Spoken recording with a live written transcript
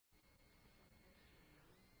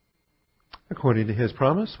According to His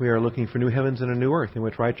promise, we are looking for new heavens and a new earth in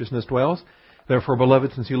which righteousness dwells. Therefore,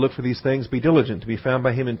 beloved, since you look for these things, be diligent to be found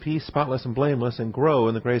by Him in peace, spotless and blameless, and grow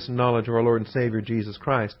in the grace and knowledge of our Lord and Savior, Jesus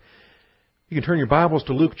Christ. You can turn your Bibles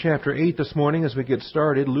to Luke chapter 8 this morning as we get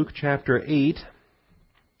started. Luke chapter 8.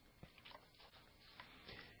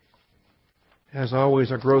 As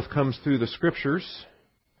always, our growth comes through the Scriptures.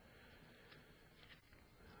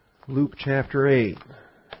 Luke chapter 8.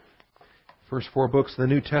 First four books of the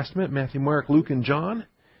New Testament, Matthew, Mark, Luke, and John.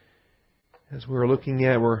 As we're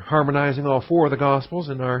harmonizing all four of the Gospels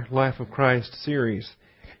in our Life of Christ series.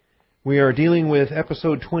 We are dealing with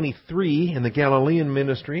episode 23 in the Galilean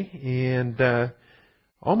ministry, and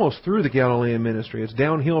almost through the Galilean ministry. It's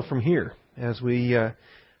downhill from here as we are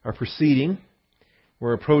proceeding.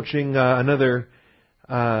 We're approaching another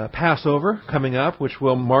Passover coming up, which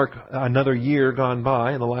will mark another year gone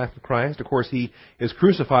by in the life of Christ. Of course, He is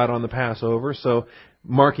crucified on the Passover, so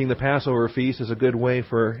marking the Passover feast is a good way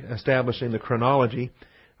for establishing the chronology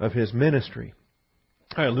of His ministry.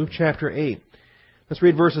 All right, Luke chapter 8. Let's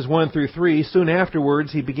read verses 1 through 3. Soon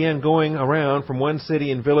afterwards, He began going around from one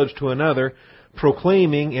city and village to another,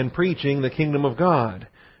 proclaiming and preaching the kingdom of God.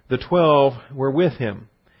 The 12 were with Him.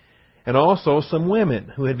 And also some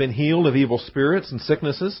women who had been healed of evil spirits and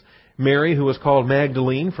sicknesses, Mary, who was called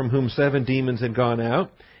Magdalene, from whom 7 demons had gone out,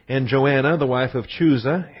 and Joanna, the wife of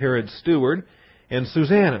Chuza, Herod's steward, and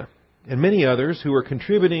Susanna, and many others who were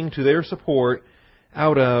contributing to their support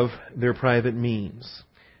out of their private means.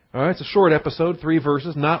 All right, it's a short episode, 3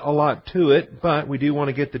 verses, not a lot to it, but we do want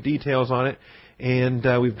to get the details on it, and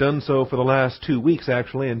we've done so for the last 2 weeks,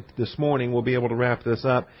 actually, and this morning we'll be able to wrap this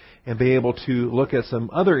up and be able to look at some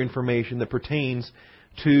other information that pertains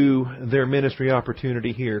to their ministry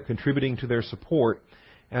opportunity here, contributing to their support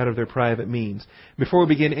out of their private means. Before we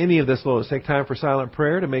begin any of this, let's take time for silent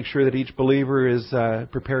prayer to make sure that each believer is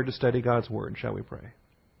prepared to study God's Word. Shall we pray?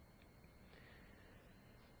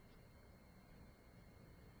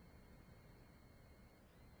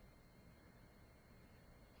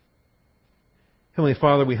 Heavenly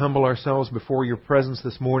Father, we humble ourselves before Your presence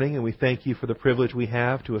this morning, and we thank You for the privilege we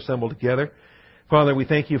have to assemble together. Father, we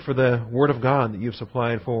thank You for the Word of God that You've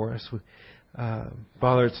supplied for us.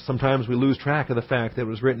 Father, sometimes we lose track of the fact that it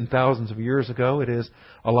was written thousands of years ago. It is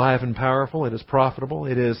alive and powerful. It is profitable.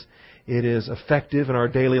 It is effective in our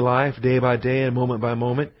daily life, day by day and moment by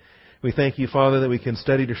moment. We thank You, Father, that we can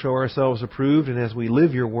study to show ourselves approved, and as we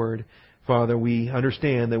live Your Word, Father, we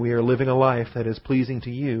understand that we are living a life that is pleasing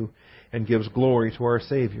to You and gives glory to our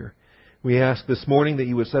Savior. We ask this morning that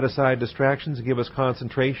You would set aside distractions and give us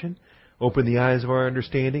concentration, open the eyes of our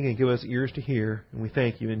understanding, and give us ears to hear. And we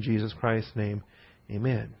thank You in Jesus Christ's name.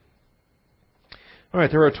 Amen. All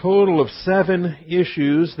right, there are a total of 7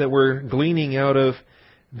 issues that we're gleaning out of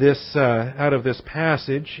this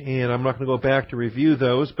passage, and I'm not going to go back to review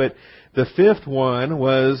those, but the 5th one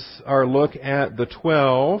was our look at the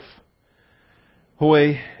 12.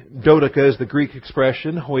 Hoi dodeka is the Greek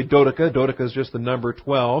expression. Hoi dodeka. Dodeka is just the number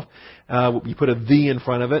 12. You put a "the" in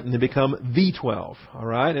front of it, and they become the 12. All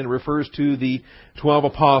right, and it refers to the 12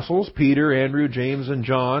 apostles: Peter, Andrew, James, and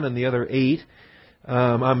John, and the other 8.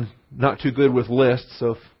 I'm not too good with lists,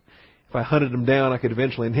 so if I hunted them down, I could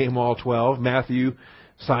eventually name all 12: Matthew,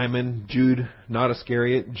 Simon, Jude, not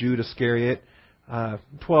Iscariot, Jude Iscariot.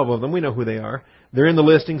 12 of them. We know who they are. They're in the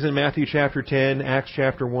listings in Matthew chapter 10, Acts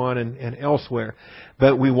chapter 1, and elsewhere.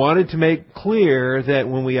 But we wanted to make clear that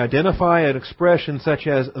when we identify an expression such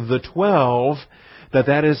as the 12,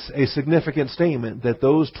 that is a significant statement, that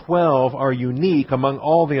those 12 are unique among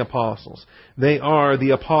all the apostles. They are the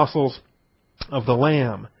apostles of the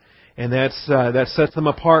Lamb. And that sets them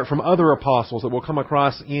apart from other apostles that we'll come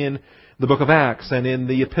across in the book of Acts and in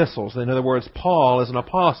the epistles. In other words, Paul is an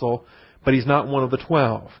apostle, but he's not one of the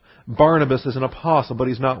 12. Barnabas is an apostle, but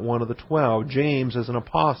he's not one of the 12. James is an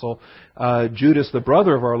apostle. Judas, the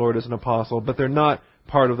brother of our Lord, is an apostle, but they're not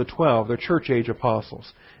part of the 12. They're church-age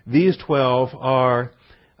apostles. These 12 are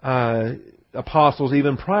apostles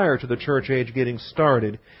even prior to the church age getting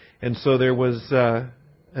started. And so there was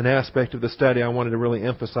an aspect of the study I wanted to really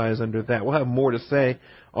emphasize under that. We'll have more to say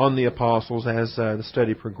on the apostles as the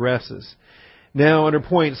study progresses. Now, under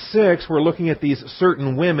point 6, we're looking at these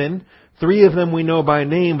certain women. 3 of them we know by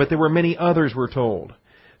name, but there were many others, we're told.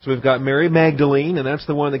 So we've got Mary Magdalene, and that's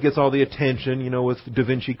the one that gets all the attention, with Da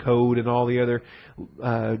Vinci Code and all the other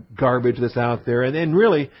garbage that's out there. And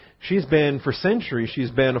really, for centuries,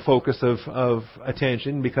 she's been a focus of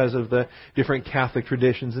attention because of the different Catholic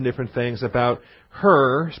traditions and different things about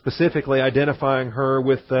her, specifically identifying her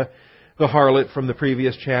with the harlot from the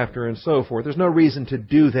previous chapter and so forth. There's no reason to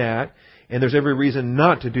do that. And there's every reason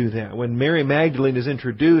not to do that. When Mary Magdalene is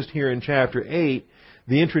introduced here in chapter 8,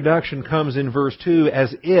 the introduction comes in verse 2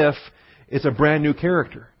 as if it's a brand new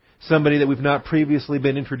character, somebody that we've not previously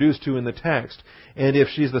been introduced to in the text. And if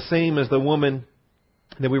she's the same as the woman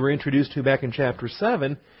that we were introduced to back in chapter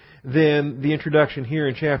 7, then the introduction here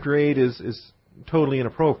in chapter 8 is totally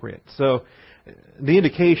inappropriate. So the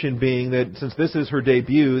indication being that since this is her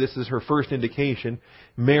debut, this is her first indication,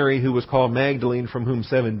 Mary, who was called Magdalene, from whom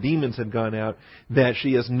 7 demons had gone out, that she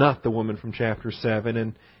is not the woman from chapter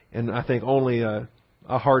 7. And I think only a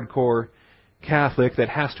hardcore Catholic that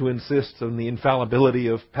has to insist on the infallibility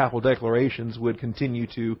of papal declarations would continue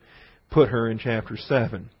to put her in chapter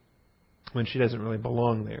 7, when she doesn't really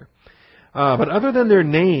belong there. But other than their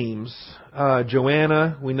names,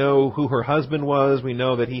 Joanna, we know who her husband was. We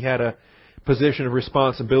know that he had a position of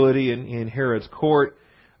responsibility in Herod's court.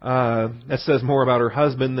 That says more about her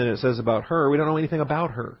husband than it says about her. We don't know anything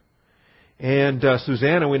about her. And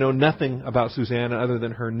Susanna, we know nothing about Susanna other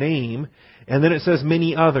than her name. And then it says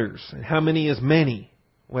many others. And how many is many?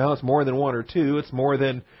 Well, it's more than one or two. It's more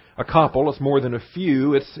than a couple. It's more than a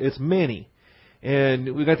few. It's many.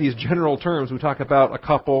 And we've got these general terms. We talk about a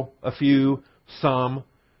couple, a few, some,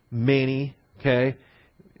 many. Okay,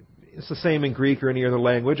 it's the same in Greek or any other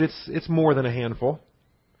language. It's more than a handful.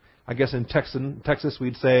 I guess in Texas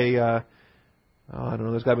we'd say, I don't know,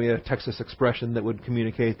 there's got to be a Texas expression that would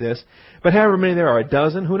communicate this. But however many there are, a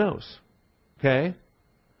dozen, who knows? Okay?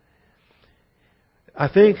 I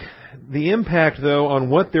think the impact, though, on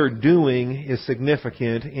what they're doing is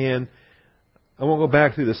significant, and I won't go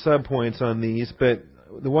back through the subpoints on these, but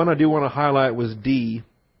the one I do want to highlight was D.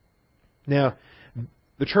 Now,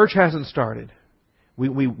 the church hasn't started.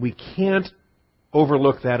 We can't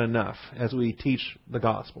overlook that enough as we teach the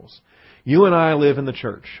Gospels. You and I live in the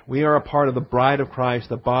church. We are a part of the bride of Christ,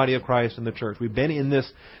 the body of Christ in the church. We've been in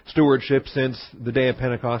this stewardship since the day of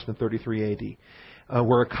Pentecost in 33 A.D.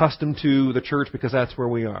 We're accustomed to the church because that's where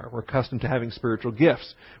we are. We're accustomed to having spiritual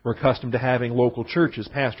gifts. We're accustomed to having local churches,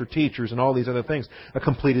 pastor teachers, and all these other things. A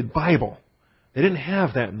completed Bible. They didn't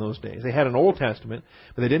have that in those days. They had an Old Testament,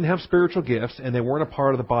 but they didn't have spiritual gifts, and they weren't a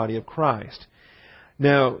part of the body of Christ.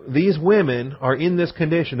 Now, these women are in this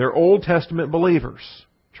condition. They're Old Testament believers.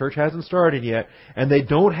 Church hasn't started yet, and they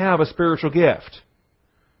don't have a spiritual gift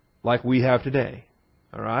like we have today.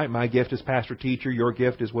 All right? My gift is pastor teacher. Your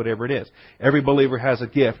gift is whatever it is. Every believer has a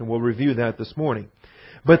gift, and we'll review that this morning.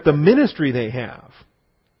 But the ministry they have,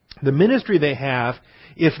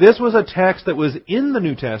 if this was a text that was in the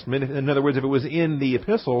New Testament, in other words, if it was in the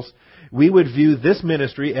epistles, we would view this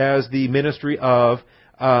ministry as the ministry of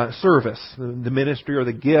service, the ministry or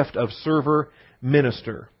the gift of server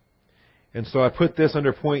minister. And so I put this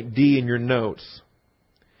under point D in your notes.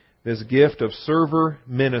 This gift of server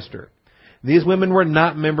minister. These women were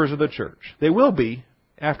not members of the church. They will be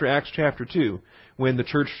after Acts chapter 2, when the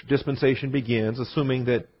church dispensation begins, assuming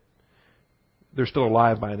that they're still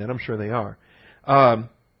alive by then. I'm sure they are.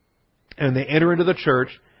 And they enter into the church,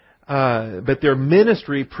 but their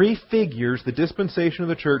ministry prefigures the dispensation of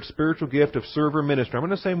the church, spiritual gift of server minister. I'm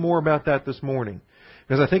going to say more about that this morning,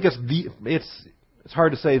 because I think it's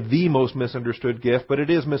hard to say the most misunderstood gift, but it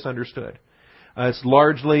is misunderstood.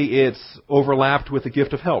 It's overlapped with the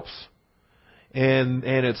gift of helps. And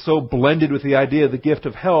it's so blended with the idea of the gift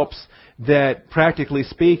of helps that, practically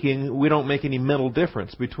speaking, we don't make any mental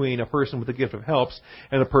difference between a person with the gift of helps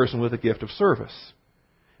and a person with a gift of service.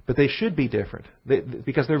 But they should be different,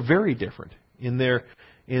 because they're very different in their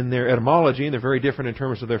etymology, and they're very different in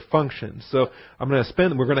terms of their functions. So we're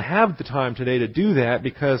going to have the time today to do that,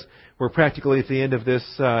 because we're practically at the end of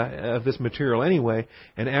this material anyway.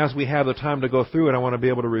 And as we have the time to go through it, I want to be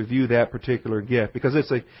able to review that particular gift, because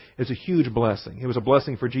it's a huge blessing. It was a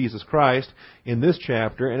blessing for Jesus Christ in this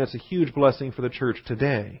chapter, and it's a huge blessing for the church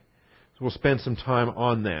today. So we'll spend some time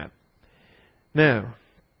on that. Now,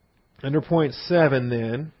 under point 7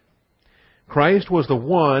 then, Christ was the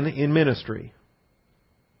one in ministry.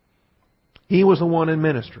 He was the one in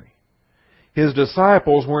ministry. His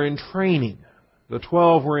disciples were in training. The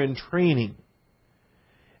 12 were in training.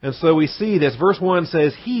 And so we see this. Verse 1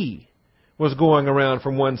 says, He was going around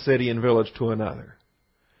from one city and village to another.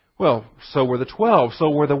 Well, so were the 12. So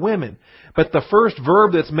were the women. But the first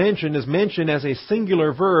verb that's mentioned is mentioned as a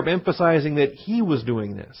singular verb, emphasizing that He was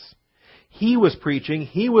doing this. He was preaching.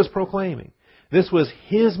 He was proclaiming. This was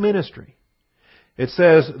His ministry. It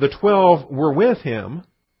says the 12 were with Him.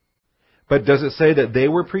 But does it say that they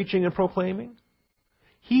were preaching and proclaiming?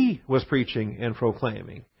 He was preaching and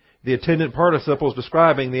proclaiming. The attendant participle is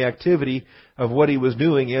describing the activity of what He was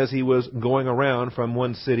doing as He was going around from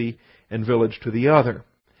one city and village to the other.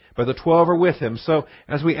 but the 12 are with him. So,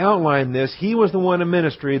 as we outline this, he was the one in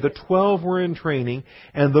ministry, the 12 were in training,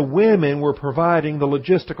 and the women were providing the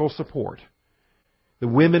logistical support. The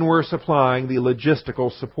women were supplying the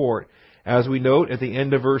logistical support. As we note at the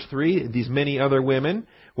end of verse 3, these many other women,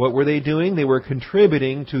 what were they doing? They were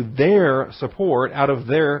contributing to their support out of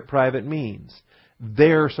their private means.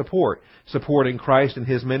 Their support. Supporting Christ in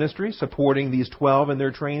His ministry, supporting these 12 in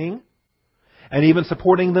their training, and even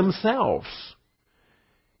supporting themselves.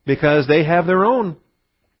 Because they have their own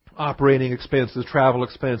operating expenses, travel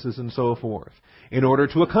expenses, and so forth, in order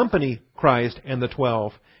to accompany Christ and the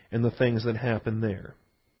 12 and the things that happen there.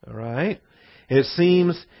 All right? It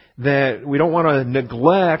seems that we don't want to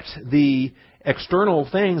neglect the external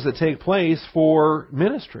things that take place for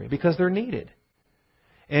ministry because they're needed.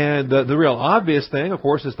 And the real obvious thing, of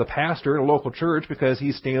course, is the pastor in a local church because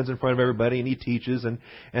he stands in front of everybody and he teaches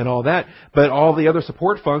and all that. But all the other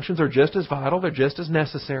support functions are just as vital. They're just as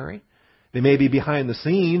necessary. They may be behind the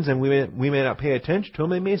scenes and we may not pay attention to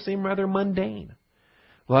them. They may seem rather mundane,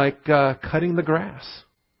 like cutting the grass.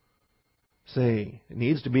 Say, it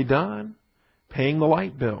needs to be done. Paying the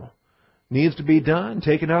light bill. Needs to be done.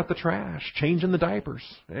 Taking out the trash. Changing the diapers.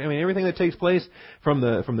 I mean, everything that takes place from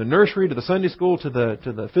the nursery to the Sunday school to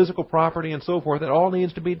the physical property and so forth, it all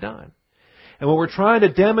needs to be done. And what we're trying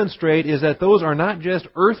to demonstrate is that those are not just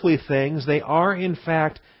earthly things. They are, in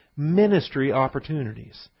fact, ministry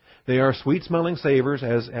opportunities. They are sweet-smelling savors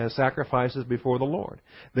as sacrifices before the Lord.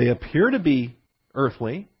 They appear to be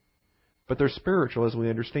earthly, but they're spiritual as we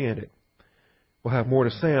understand it. We'll have more to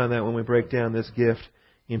say on that when we break down this gift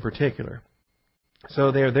in particular.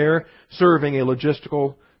 So they're there serving a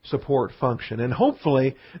logistical support function. And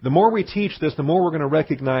hopefully, the more we teach this, the more we're going to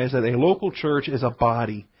recognize that a local church is a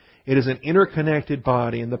body. It is an interconnected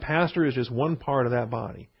body, and the pastor is just one part of that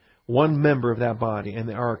body, one member of that body.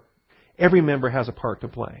 And every member has a part to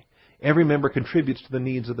play. Every member contributes to the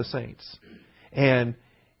needs of the saints. And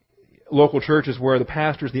local churches where the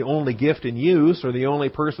pastor is the only gift in use or the only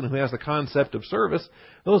person who has the concept of service,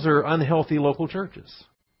 those are unhealthy local churches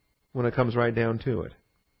when it comes right down to it.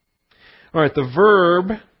 All right, the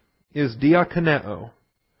verb is diakoneo.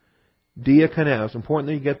 Diakoneo. It's important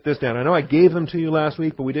that you get this down. I know I gave them to you last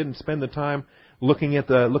week, but we didn't spend the time looking at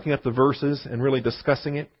the verses and really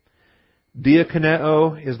discussing it.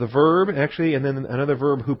 Diakoneo is the verb, actually, and then another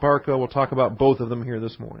verb, huparko. We'll talk about both of them here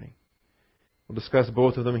this morning. We'll discuss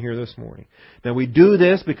both of them here this morning. Now, we do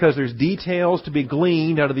this because there's details to be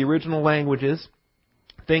gleaned out of the original languages,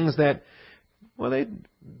 things that, well,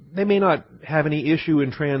 they may not have any issue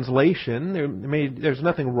in translation. There's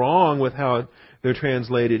nothing wrong with how they're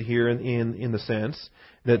translated here in the sense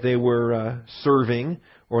that they were serving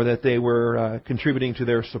or that they were contributing to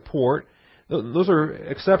their support. Those are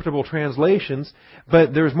acceptable translations,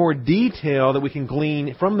 but there's more detail that we can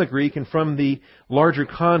glean from the Greek and from the larger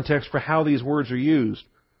context for how these words are used.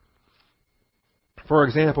 For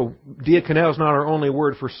example, diakoneo is not our only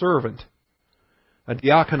word for servant. A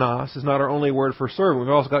diakonos is not our only word for servant.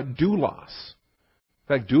 We've also got doulos. In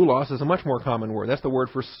fact, doulos is a much more common word. That's the word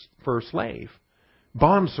for slave.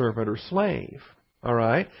 Bondservant or slave. All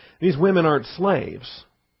right? These women aren't slaves.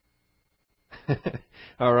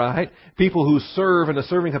 All right? People who serve in a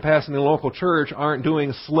serving capacity in the local church aren't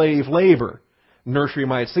doing slave labor. Nursery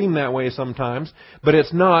might seem that way sometimes, but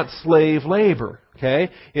it's not slave labor. Okay?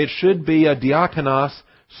 It should be a diakonos,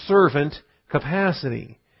 servant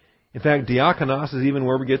capacity. In fact, diakonos is even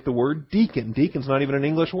where we get the word deacon. Deacon's not even an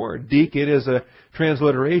English word. Deacon is a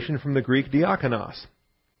transliteration from the Greek diakonos.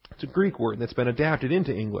 It's a Greek word that's been adapted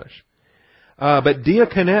into English. But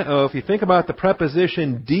diakoneo, if you think about the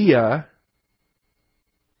preposition dia,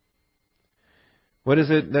 what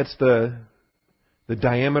is it? That's the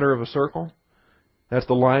diameter of a circle. That's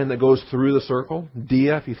the line that goes through the circle.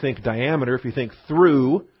 Dia, if you think diameter, if you think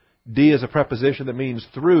through, dia is a preposition that means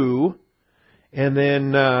through, and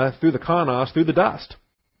then through the konos, through the dust.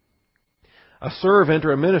 A servant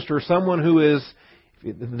or a minister, someone who is,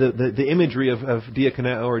 the imagery of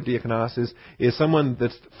diakoneo or diakonos is someone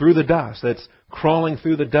that's through the dust, that's crawling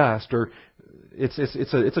through the dust, or it's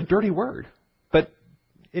a dirty word, but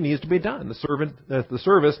it needs to be done. The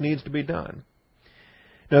service needs to be done.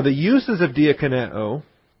 Now, the uses of diakoneo,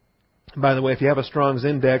 by the way, if you have a Strong's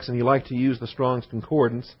Index and you like to use the Strong's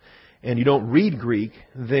Concordance, and you don't read Greek,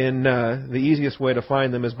 then the easiest way to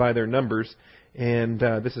find them is by their numbers, and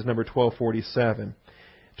this is number 1247,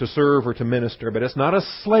 to serve or to minister. But it's not a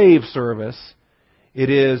slave service. It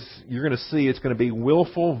is, you're going to see, it's going to be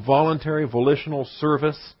willful, voluntary, volitional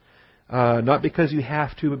service, not because you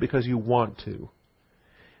have to, but because you want to.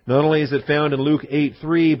 Not only is it found in Luke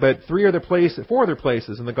 8:3, but four other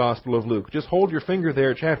places in the Gospel of Luke. Just hold your finger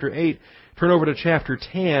there at chapter 8. Turn over to chapter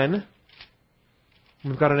 10.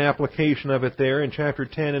 We've got an application of it there in chapter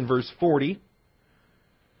 10 and verse 40.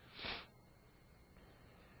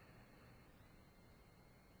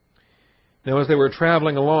 Now, as they were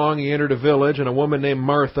traveling along, he entered a village, and a woman named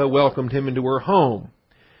Martha welcomed him into her home.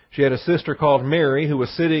 She had a sister called Mary, who was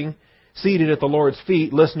seated at the Lord's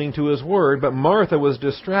feet, listening to His word, but Martha was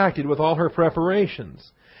distracted with all her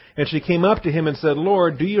preparations. And she came up to him and said,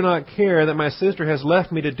 Lord, do you not care that my sister has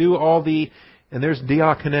left me to do all the, and there's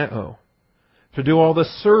diakoneo, to do all the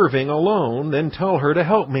serving alone? Then tell her to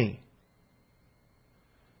help me.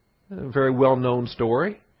 A very well-known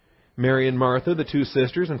story. Mary and Martha, the two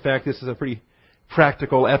sisters. In fact, this is a pretty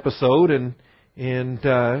practical episode and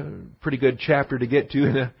pretty good chapter to get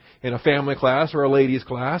to in a family class or a ladies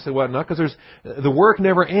class and whatnot, because the work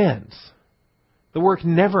never ends. The work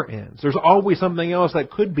never ends. There's always something else that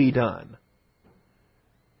could be done.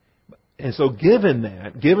 And so given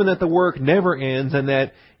that the work never ends and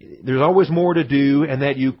that there's always more to do and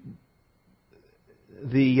that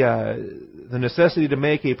the necessity to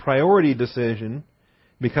make a priority decision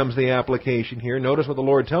becomes the application here. Notice what the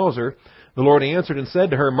Lord tells her. The Lord answered and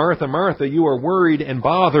said to her, Martha, Martha, you are worried and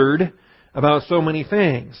bothered about so many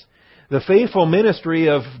things. The faithful ministry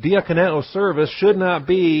of diakoneo service should not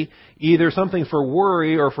be either something for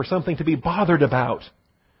worry or for something to be bothered about.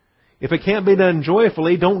 If it can't be done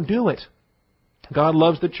joyfully, don't do it. God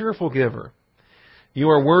loves the cheerful giver. You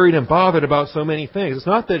are worried and bothered about so many things. It's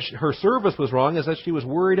not that her service was wrong, it's that she was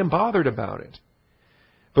worried and bothered about it.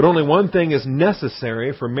 But only one thing is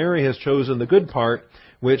necessary, for Mary has chosen the good part,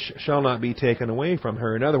 which shall not be taken away from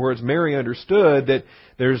her. In other words, Mary understood that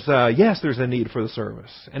there's a need for the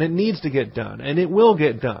service, and it needs to get done, and it will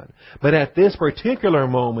get done. But at this particular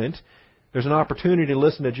moment, there's an opportunity to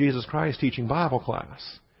listen to Jesus Christ teaching Bible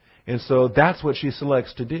class. And so that's what she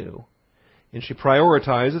selects to do. And she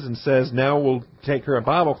prioritizes and says, now we'll take her a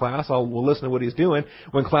Bible class. We'll listen to what he's doing.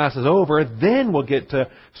 When class is over, then we'll get to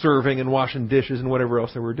serving and washing dishes and whatever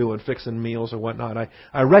else they were doing, fixing meals and whatnot.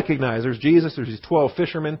 I recognize there's Jesus, there's these 12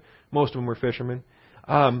 fishermen. Most of them were fishermen.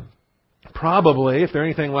 Probably, if they're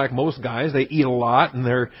anything like most guys, they eat a lot and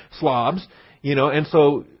they're slobs, and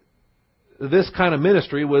so this kind of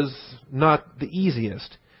ministry was not the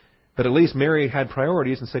easiest. But at least Mary had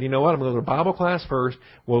priorities and said, you know what, I'm going to go to Bible class first.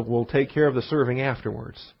 We'll take care of the serving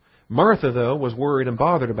afterwards. Martha, though, was worried and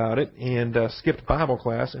bothered about it and skipped Bible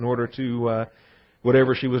class in order to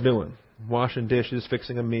whatever she was doing. Washing dishes,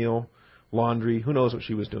 fixing a meal, laundry, who knows what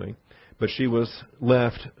she was doing. But she was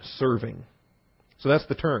left serving. So that's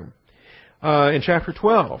the term. In chapter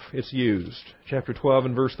 12, it's used. Chapter 12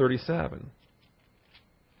 and verse 37.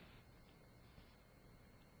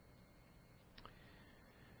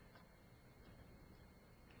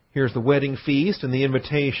 Here's the wedding feast and the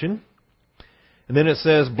invitation. And then it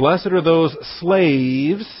says, blessed are those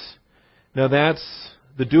slaves. Now that's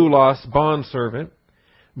the doulos, bondservant.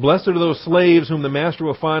 Blessed are those slaves whom the master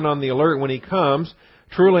will find on the alert when he comes.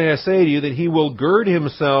 Truly I say to you that he will gird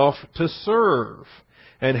himself to serve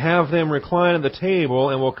and have them recline at the table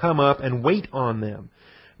and will come up and wait on them.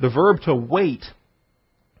 The verb to wait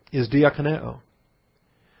is diakoneo.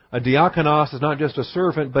 A diakonos is not just a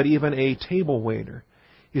servant, but even a table waiter.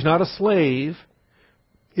 He's not a slave.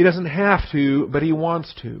 He doesn't have to, but he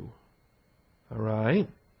wants to. All right?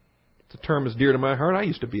 It's a term that's dear to my heart. I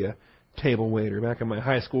used to be a table waiter back in my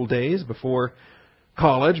high school days, before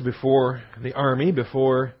college, before the Army,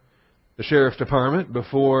 before the Sheriff's Department,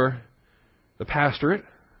 before the pastorate,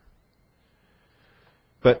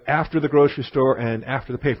 but after the grocery store and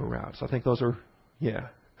after the paper routes. I think those are,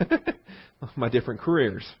 my different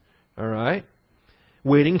careers. All right?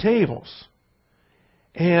 Waiting tables.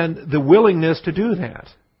 And the willingness to do that.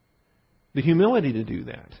 The humility to do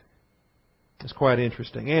that. It's quite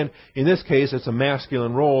interesting. And in this case, it's a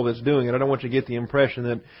masculine role that's doing it. I don't want you to get the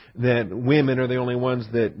impression that women are the only ones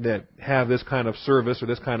that have this kind of service or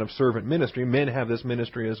this kind of servant ministry. Men have this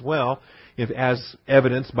ministry as well, as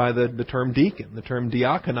evidenced by the term deacon. The term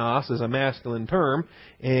diakonos is a masculine term,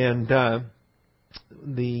 and the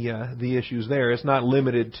issues there. It's not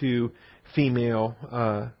limited to female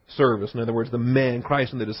service. In other words, the men,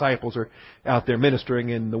 Christ and the disciples, are out there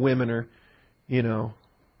ministering, and the women are,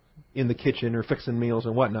 in the kitchen or fixing meals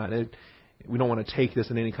and whatnot. We don't want to take this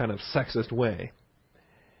in any kind of sexist way.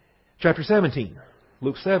 Chapter 17,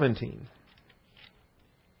 Luke 17.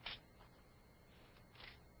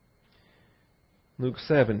 Luke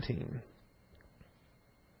 17.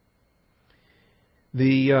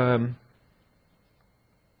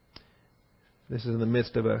 This is in the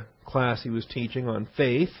midst of a class he was teaching on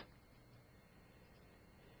faith.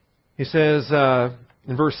 He says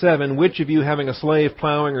in verse 7, "Which of you, having a slave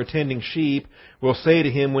plowing or tending sheep, will say to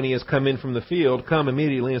him when he has come in from the field, 'Come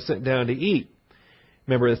immediately and sit down to eat'?"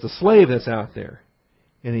 Remember, it's the slave that's out there.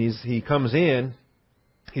 And he comes in.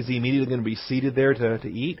 Is he immediately going to be seated there to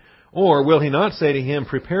eat? Or will he not say to him,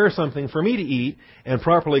 "Prepare something for me to eat, and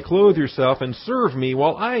properly clothe yourself, and serve me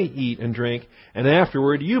while I eat and drink, and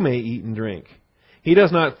afterward you may eat and drink"? He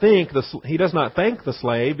does not thank the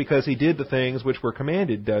slave because he did the things which were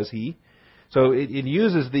commanded, does he? So it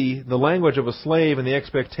uses the language of a slave and the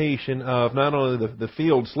expectation of not only the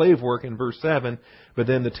field slave work in verse 7, but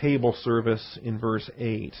then the table service in verse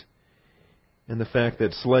 8. And the fact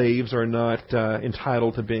that slaves are not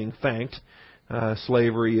entitled to being thanked.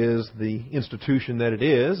 Slavery is the institution that it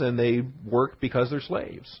is, and they work because they're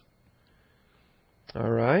slaves.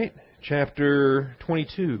 All right, chapter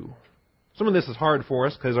 22. Some of this is hard for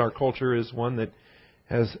us because our culture is one that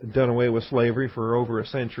has done away with slavery for over a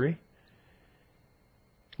century.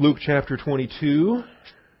 Luke chapter 22.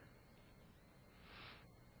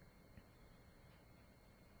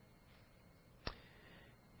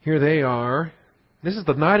 Here they are. This is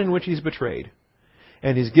the night in which he's betrayed.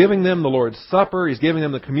 And he's giving them the Lord's Supper. He's giving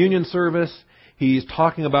them the communion service. He's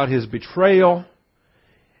talking about his betrayal.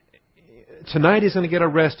 Tonight he's going to get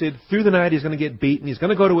arrested. Through the night he's going to get beaten. He's going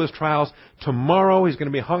to go to his trials. Tomorrow he's going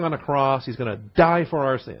to be hung on a cross. He's going to die for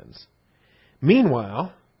our sins.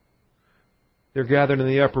 Meanwhile, they're gathered in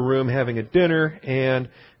the upper room having a dinner, and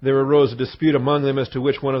there arose a dispute among them as to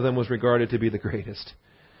which one of them was regarded to be the greatest.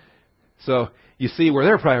 So you see where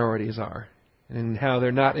their priorities are and how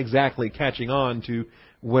they're not exactly catching on to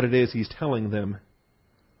what it is he's telling them.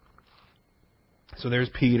 So there's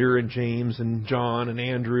Peter and James and John and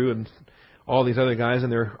Andrew and all these other guys,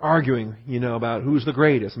 and they're arguing, about who's the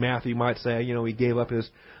greatest. Matthew might say, he gave up his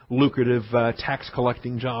lucrative tax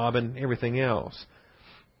collecting job and everything else.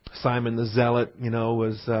 Simon the Zealot,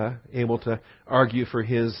 was able to argue for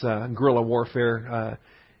his guerrilla warfare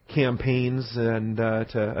campaigns and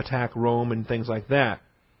to attack Rome and things like that.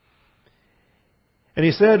 And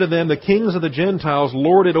he said to them, "The kings of the Gentiles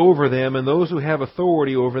lord it over them, and those who have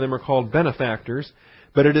authority over them are called benefactors.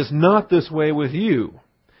 But it is not this way with you.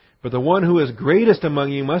 But the one who is greatest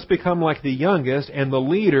among you must become like the youngest, and the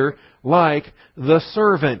leader like the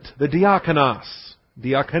servant," the diakonos,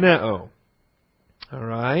 diakoneo. All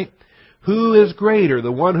right? Who is greater, the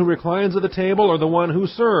one who reclines at the table or the one who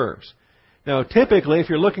serves? Now, typically, if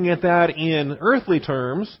you're looking at that in earthly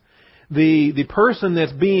terms, the person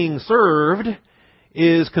that's being served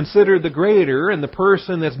is considered the greater, and the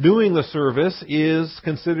person that's doing the service is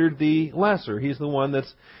considered the lesser. He's the one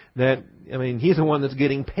that's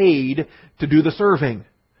getting paid to do the serving.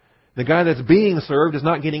 The guy that's being served is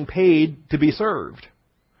not getting paid to be served.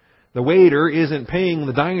 The waiter isn't paying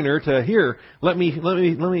the diner to, "Here, let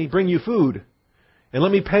me bring you food, and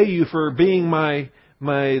let me pay you for being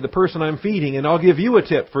the person I'm feeding, and I'll give you a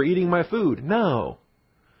tip for eating my food." No.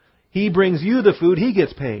 He brings you the food, he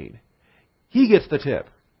gets paid. He gets the tip.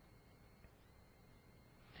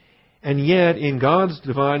 And yet, in God's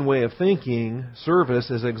divine way of thinking,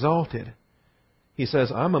 service is exalted. He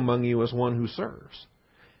says, "I'm among you as one who serves."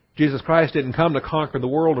 Jesus Christ didn't come to conquer the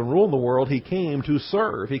world and rule the world. He came to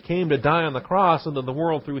serve. He came to die on the cross so that the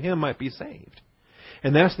world through Him might be saved.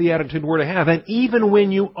 And that's the attitude we're to have. And even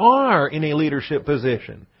when you are in a leadership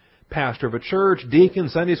position, pastor of a church, deacon,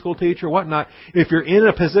 Sunday school teacher, whatnot, if you're in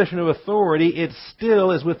a position of authority, it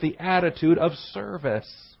still is with the attitude of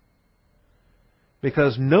service.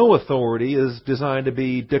 Because no authority is designed to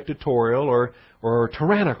be dictatorial or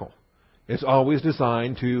tyrannical. It's always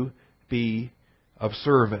designed to be of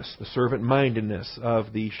service, the servant-mindedness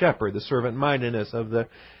of the shepherd, the servant-mindedness of the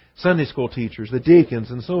Sunday school teachers, the deacons,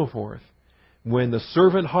 and so forth. When the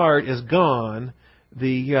servant heart is gone,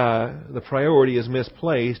 the priority is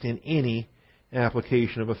misplaced in any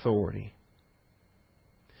application of authority.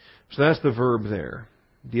 So that's the verb there.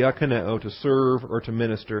 Diakoneo, to serve or to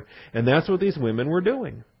minister. And that's what these women were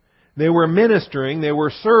doing. They were ministering, they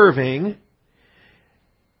were serving,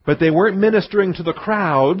 but they weren't ministering to the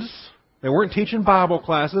crowds. They weren't teaching Bible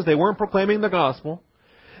classes. They weren't proclaiming the gospel.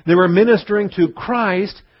 They were ministering to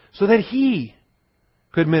Christ so that He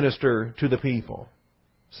could minister to the people.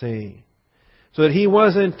 See? So that He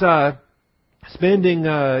wasn't spending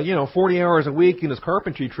 40 hours a week in His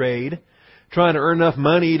carpentry trade trying to earn enough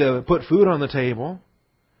money to put food on the table.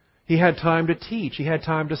 He had time to teach. He had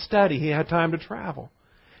time to study. He had time to travel.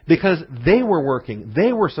 Because they were working.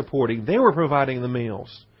 They were supporting. They were providing the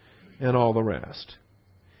meals and all the rest.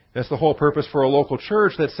 That's the whole purpose for a local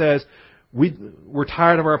church that says, we're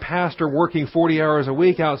tired of our pastor working 40 hours a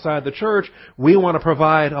week outside the church. We want to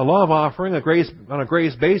provide a love offering, on a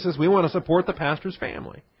grace basis. We want to support the pastor's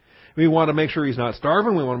family. We want to make sure he's not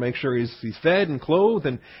starving. We want to make sure he's fed and clothed.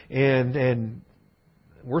 And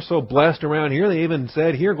we're so blessed around here. They even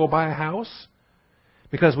said, here, go buy a house.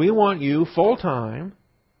 Because we want you full-time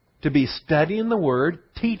to be studying the Word,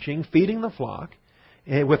 teaching, feeding the flock,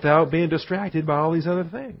 without being distracted by all these other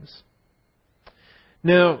things.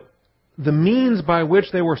 Now, the means by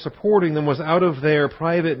which they were supporting them was out of their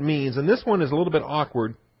private means. And this one is a little bit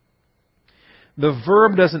awkward. The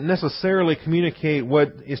verb doesn't necessarily communicate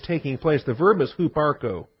what is taking place. The verb is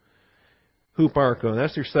huparcho. Huparcho.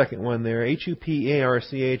 That's your second one there.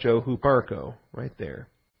 Huparcho, huparcho. Right there.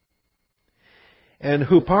 And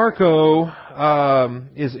huparcho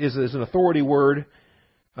is an authority word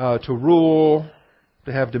to rule,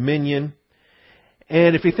 to have dominion.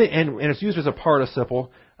 And if you think, and it's used as a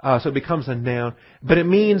participle, so it becomes a noun. But it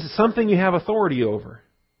means something you have authority over,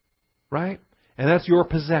 right? And that's your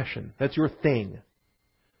possession. That's your thing.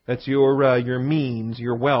 That's your means,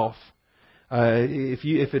 your wealth.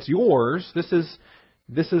 If it's yours, this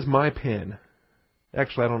is my pen.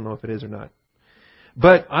 Actually, I don't know if it is or not.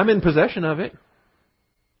 But I'm in possession of it.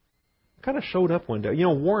 Kind of showed up one day. You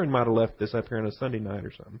know, Warren might have left this up here on a Sunday night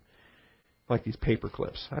or something. Like these paper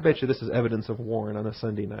clips. I bet you this is evidence of Warren on a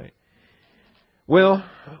Sunday night. Well,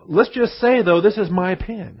 let's just say, though, this is my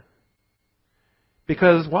pen.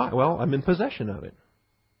 Because why? Well, I'm in possession of it.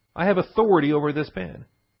 I have authority over this pen.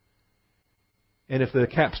 And if the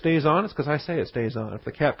cap stays on, it's because I say it stays on. If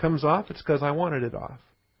the cap comes off, it's because I wanted it off.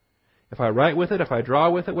 If I write with it, if I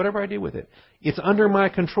draw with it, whatever I do with it, it's under my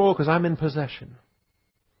control because I'm in possession.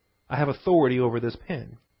 I have authority over this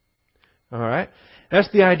pen. All right? That's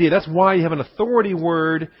the idea. That's why you have an authority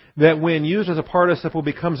word that when used as a participle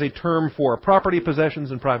becomes a term for property,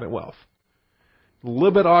 possessions, and private wealth. A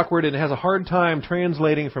little bit awkward and it has a hard time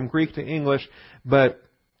translating from Greek to English, but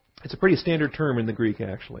it's a pretty standard term in the Greek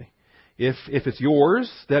actually. If it's yours,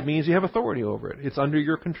 that means you have authority over it. It's under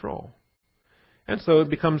your control. And so it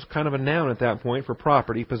becomes kind of a noun at that point for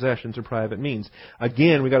property, possessions, or private means.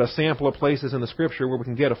 Again, we got a sample of places in the Scripture where we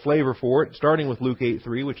can get a flavor for it, starting with Luke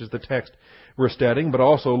 8:3, which is the text we're studying, but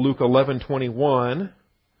also Luke 11:21.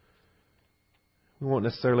 We won't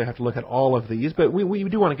necessarily have to look at all of these, but we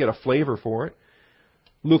do want to get a flavor for it.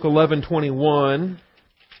 Luke 11:21,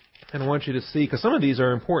 and I want you to see, because some of these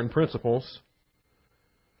are important principles.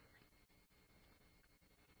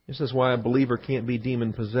 This is why a believer can't be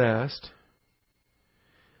demon-possessed.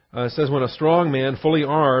 It says, when a strong man, fully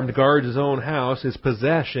armed, guards his own house, his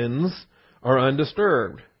possessions are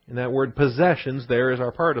undisturbed. And that word possessions there is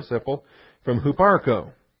our participle from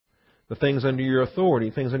huparcho. The things under your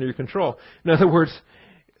authority, things under your control. In other words,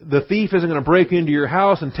 the thief isn't going to break into your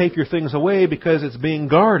house and take your things away because it's being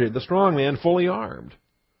guarded. The strong man, fully armed.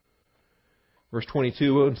 Verse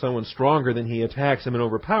 22, when someone stronger than he attacks him and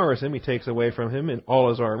overpowers him, he takes away from him all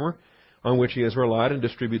his armor on which he has relied and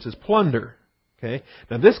distributes his plunder. Okay.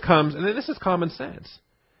 Now this is common sense.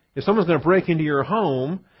 If someone's going to break into your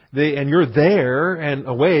home, and you're there and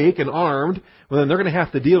awake and armed, well then they're going to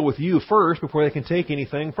have to deal with you first before they can take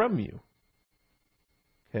anything from you.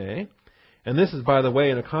 Okay. And this is, by the way,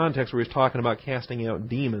 in a context where he's talking about casting out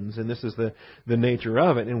demons, and this is the nature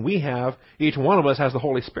of it. And each one of us has the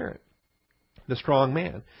Holy Spirit, the strong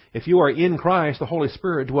man. If you are in Christ, the Holy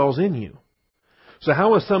Spirit dwells in you. So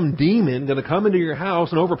how is some demon going to come into your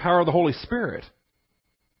house and overpower the Holy Spirit?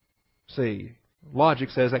 See,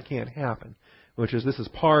 logic says that can't happen, this is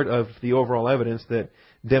part of the overall evidence that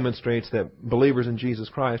demonstrates that believers in Jesus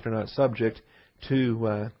Christ are not subject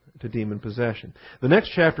to demon possession. The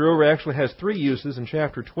next chapter over actually has three uses. In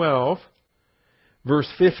chapter 12, verse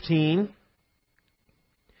 15,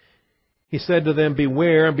 he said to them,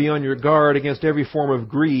 beware and be on your guard against every form of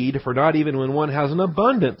greed, for not even when one has an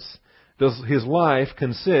abundance does his life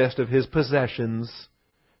consist of his possessions.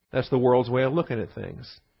 That's the world's way of looking at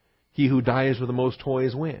things. He who dies with the most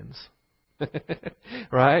toys wins.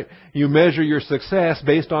 Right? You measure your success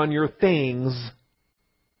based on your things.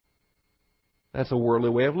 That's a worldly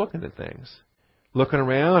way of looking at things. Looking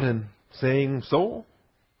around and saying, so,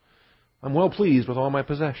 I'm well pleased with all my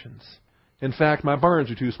possessions. In fact, my barns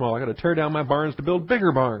are too small. I've got to tear down my barns to build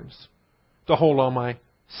bigger barns to hold all my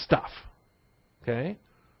stuff. Okay?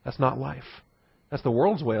 That's not life. That's the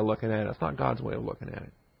world's way of looking at it. That's not God's way of looking at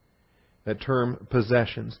it. That term,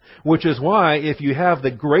 possessions. Which is why, if you have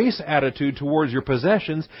the grace attitude towards your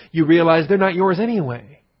possessions, you realize they're not yours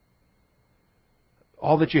anyway.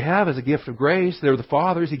 all that you have is a gift of grace. They're the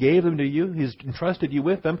Father's. He gave them to you. He's entrusted you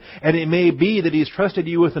with them. And it may be that He's trusted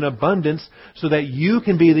you with an abundance so that you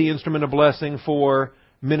can be the instrument of blessing for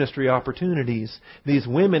ministry opportunities. These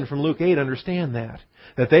women from Luke 8 understand that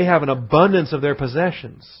they have an abundance of their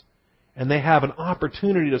possessions. And they have an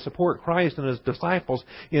opportunity to support Christ and His disciples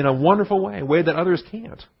in a wonderful way, a way that others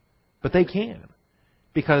can't. But they can,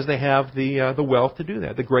 because they have the wealth to do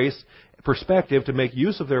that, the grace perspective to make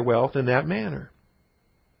use of their wealth in that manner.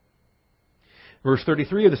 Verse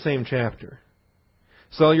 33 of the same chapter.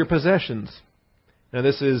 Sell your possessions. Now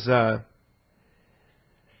this is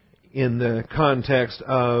in the context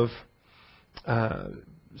of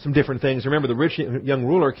some different things. Remember, the rich young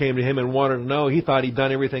ruler came to Him and wanted to know. He thought he'd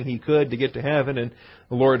done everything he could to get to heaven, and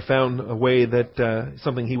the Lord found a way that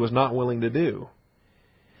something He was not willing to do.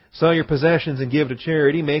 Sell your possessions and give to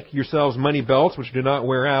charity. Make yourselves money belts which do not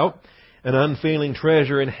wear out, an unfailing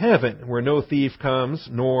treasure in heaven, where no thief comes,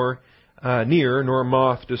 nor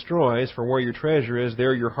moth destroys. For where your treasure is,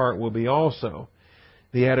 there your heart will be also.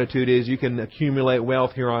 The attitude is you can accumulate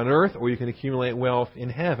wealth here on earth, or you can accumulate wealth in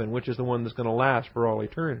heaven, which is the one that's going to last for all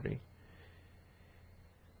eternity.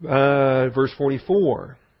 Verse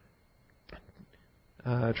 44.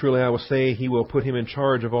 Truly I will say, He will put him in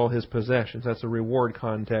charge of all his possessions. That's a reward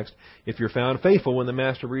context. If you're found faithful when the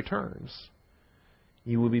master returns,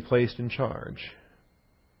 you will be placed in charge.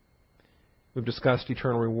 We've discussed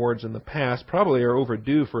eternal rewards in the past. Probably are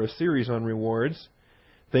overdue for a series on rewards.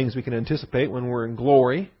 Things we can anticipate when we're in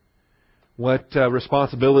glory. What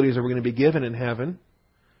responsibilities are we going to be given in heaven?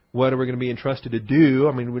 What are we going to be entrusted to do?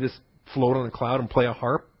 I mean, we just float on a cloud and play a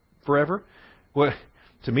harp forever?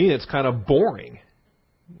 To me, it's kind of boring.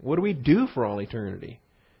 What do we do for all eternity?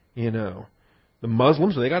 You know, the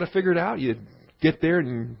Muslims, they got to figure it out. You get there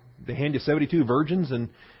and they hand you 72 virgins, and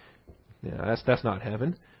that's not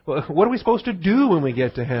heaven. Well, what are we supposed to do when we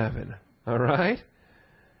get to heaven? All right?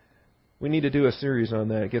 We need to do a series on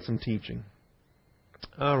that, get some teaching.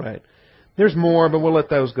 All right. There's more, but we'll let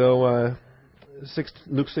those go.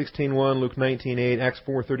 Luke 16:1, Luke 19:8, Acts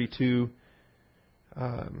 4:32.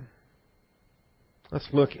 Let's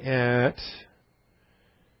look at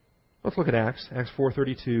Acts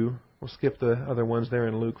 4:32. We'll skip the other ones there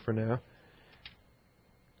in Luke for now.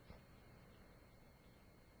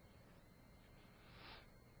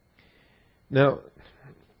 Now,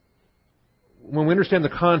 when we understand the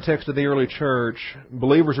context of the early church,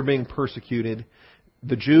 believers are being persecuted.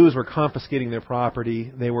 The Jews were confiscating their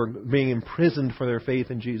property. They were being imprisoned for their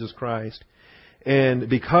faith in Jesus Christ. And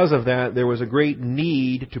because of that, there was a great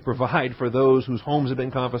need to provide for those whose homes had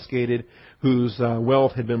been confiscated, whose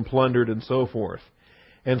wealth had been plundered, and so forth.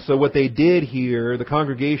 And so what they did here, the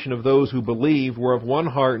congregation of those who believed were of one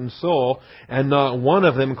heart and soul, and not one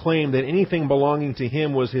of them claimed that anything belonging to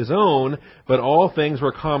him was his own, but all things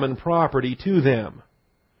were common property to them.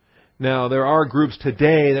 Now, there are groups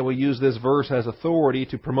today that will use this verse as authority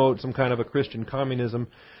to promote some kind of a Christian communism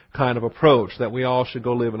kind of approach, that we all should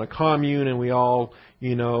go live in a commune, and we all,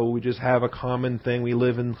 we just have a common thing. We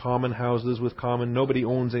live in common houses with nobody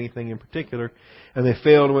owns anything in particular. And they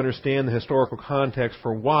fail to understand the historical context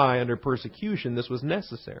for why, under persecution, this was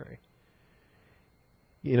necessary.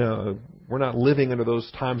 We're not living under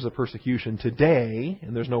those times of persecution today,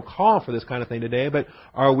 and there's no call for this kind of thing today, but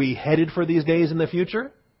are we headed for these days in the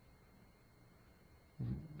future?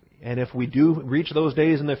 And if we do reach those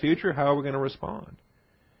days in the future, how are we going to respond?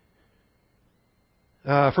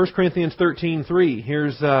 1 Corinthians 13:3.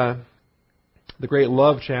 Here's the great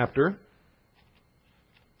love chapter.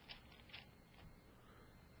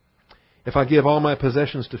 If I give all my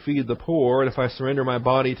possessions to feed the poor, and if I surrender my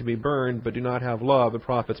body to be burned, but do not have love, it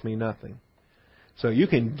profits me nothing. So you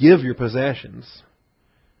can give your possessions,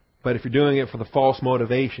 but if you're doing it for the false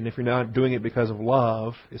motivation, if you're not doing it because of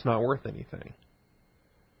love, it's not worth anything.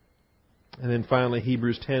 And then finally,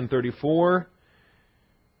 Hebrews 10:34.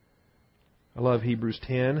 I love Hebrews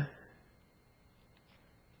 10.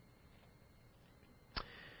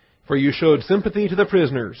 For you showed sympathy to the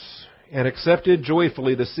prisoners and accepted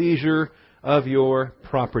joyfully the seizure of your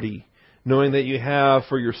property, knowing that you have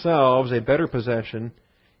for yourselves a better possession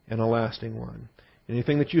and a lasting one.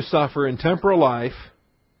 Anything that you suffer in temporal life,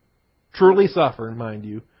 truly suffer, mind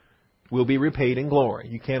you, will be repaid in glory.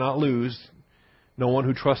 You cannot lose. No one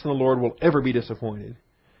who trusts in the Lord will ever be disappointed.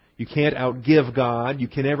 You can't outgive God. You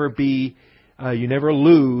can never be, you never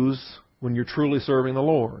lose when you're truly serving the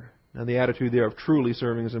Lord. Now, the attitude there of truly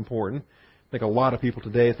serving is important. I think a lot of people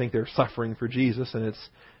today think they're suffering for Jesus, and it's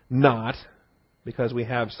not, because we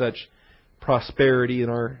have such prosperity in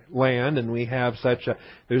our land, and we have such a,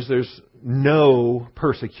 there's no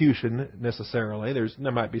persecution necessarily.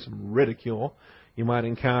 There might be some ridicule, You might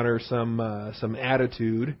encounter some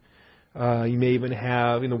attitude. You may even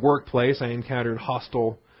have, in the workplace, I encountered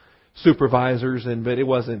hostile supervisors, but it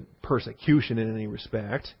wasn't persecution in any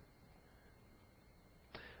respect.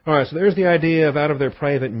 All right, so there's the idea of out of their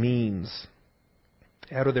private means.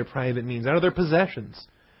 Out of their private means, out of their possessions.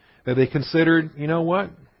 That they considered, you know what?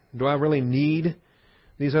 Do I really need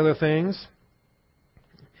these other things?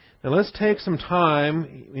 Now let's take some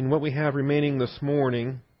time in what we have remaining this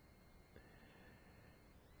morning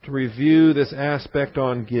to review this aspect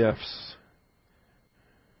on gifts.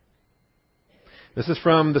 This is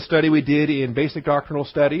from the study we did in Basic Doctrinal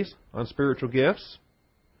Studies on spiritual gifts.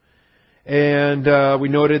 And we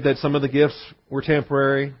noted that some of the gifts were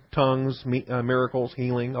temporary: tongues, miracles,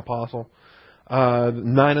 healing, apostle.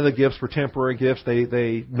 9 of the gifts were temporary gifts.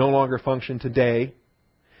 They no longer function today.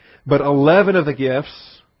 But 11 of the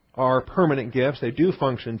gifts are permanent gifts. They do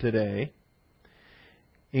function today,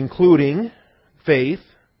 including faith,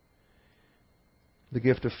 the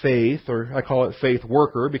gift of faith, or I call it faith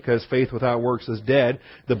worker, because faith without works is dead.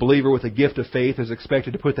 The believer with a gift of faith is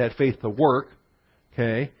expected to put that faith to work.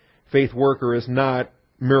 Okay? Faith worker is not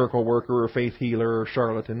miracle worker or faith healer or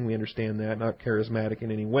charlatan. We understand that, not charismatic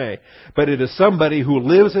in any way. But it is somebody who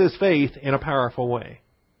lives his faith in a powerful way.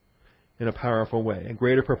 In a powerful way. A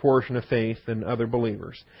greater proportion of faith than other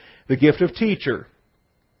believers. The gift of teacher.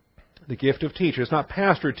 The gift of teacher. It's not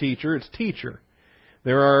pastor-teacher, it's teacher.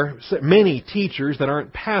 There are many teachers that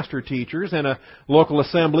aren't pastor teachers, and a local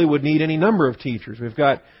assembly would need any number of teachers. We've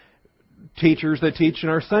got teachers that teach in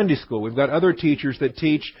our Sunday school. We've got other teachers that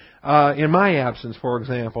teach in my absence, for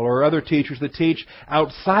example, or other teachers that teach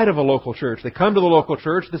outside of a local church. They come to the local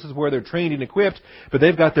church, this is where they're trained and equipped, but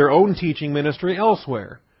they've got their own teaching ministry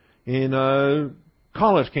elsewhere, in a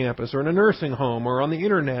college campus or in a nursing home or on the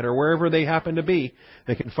internet or wherever they happen to be.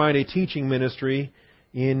 They can find a teaching ministry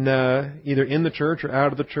in either in the church or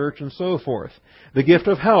out of the church and so forth. The gift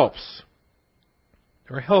of helps,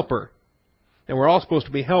 or helper. And we're all supposed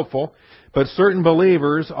to be helpful, but certain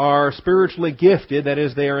believers are spiritually gifted, that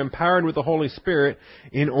is, they are empowered with the Holy Spirit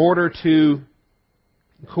in order to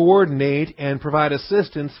coordinate and provide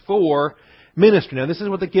assistance for ministry. Now, this is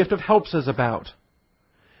what the gift of helps is about.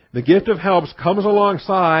 The gift of helps comes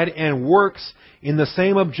alongside and works in the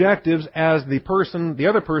same objectives as the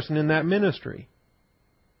other person in that ministry.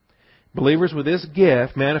 Believers with this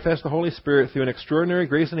gift manifest the Holy Spirit through an extraordinary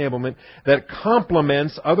grace enablement that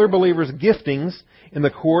complements other believers' giftings in the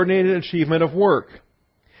coordinated achievement of work.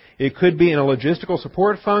 It could be in a logistical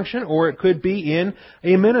support function, or it could be in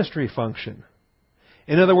a ministry function.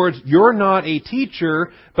 In other words, you're not a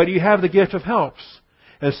teacher, but you have the gift of helps.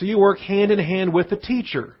 And so you work hand in hand with the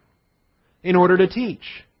teacher in order to teach.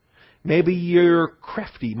 Maybe you're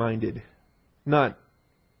crafty-minded. Not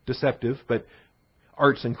deceptive, but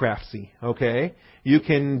arts and craftsy, okay? You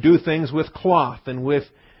can do things with cloth and with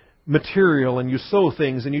material, and you sew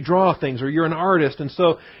things and you draw things, or you're an artist, and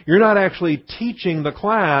so you're not actually teaching the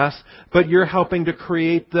class, but you're helping to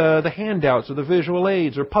create the handouts or the visual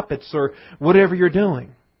aids or puppets or whatever you're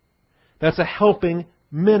doing. That's a helping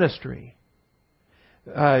ministry.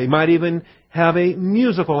 You might even have a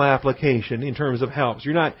musical application in terms of helps.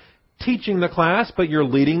 You're not teaching the class, but you're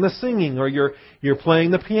leading the singing, or you're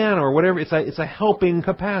playing the piano, or whatever. It's a helping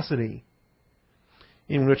capacity.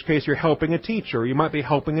 In which case you're helping a teacher. You might be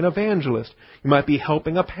helping an evangelist. You might be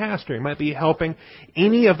helping a pastor. You might be helping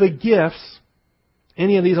any of the gifts.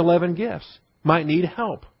 Any of these 11 gifts might need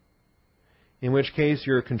help. In which case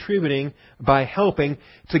you're contributing by helping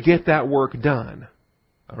to get that work done.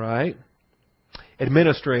 All right?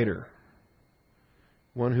 Administrator.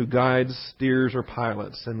 One who guides, steers, or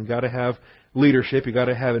pilots. And you've got to have leadership. You've got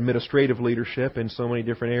to have administrative leadership in so many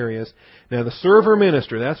different areas. Now, the server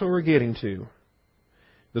minister, that's what we're getting to.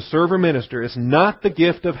 The server minister is not the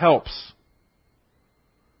gift of helps.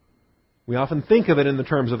 We often think of it in the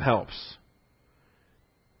terms of helps.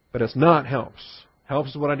 But it's not helps.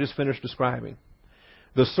 Helps is what I just finished describing.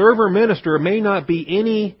 The server minister may not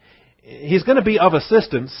be he's going to be of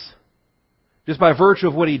assistance, just by virtue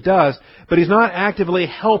of what he does, but he's not actively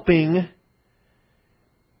helping,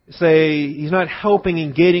 he's not helping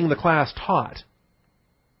in getting the class taught.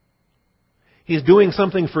 He's doing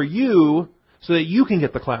something for you so that you can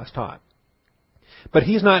get the class taught. But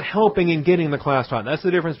he's not helping in getting the class taught. That's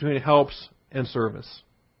the difference between helps and service.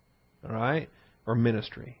 All right? Or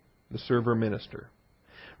ministry. The server minister.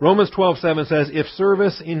 Romans 12:7 says, if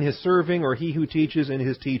service in his serving, or he who teaches in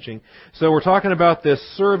his teaching. So we're talking about this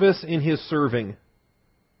service in his serving.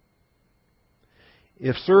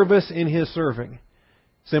 If service in his serving.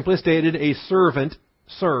 Simply stated, a servant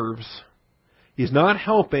serves. He's not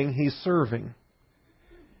helping, he's serving.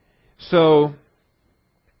 So,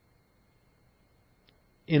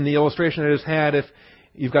 in the illustration I just had, if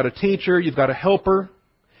you've got a teacher, you've got a helper,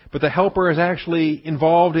 but the helper is actually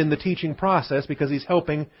involved in the teaching process because he's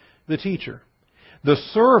helping the teacher. The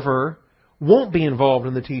server won't be involved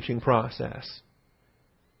in the teaching process,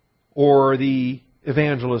 or the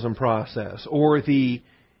evangelism process, or the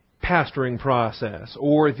pastoring process,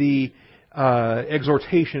 or the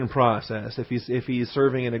exhortation process, if he's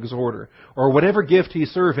serving an exhorter, or whatever gift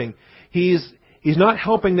he's serving. He's not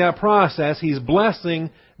helping that process. He's blessing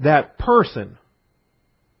that person,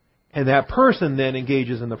 and that person then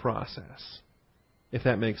engages in the process, if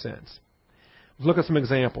that makes sense. Let's look at some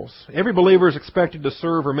examples. Every believer is expected to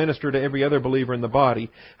serve or minister to every other believer in the body.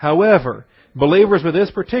 However, believers with this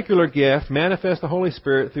particular gift manifest the Holy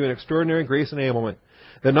Spirit through an extraordinary grace enablement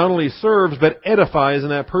that not only serves but edifies in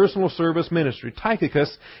that personal service ministry.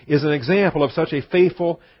 Tychicus is an example of such a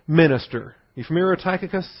faithful minister. You familiar with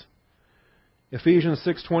Tychicus? Ephesians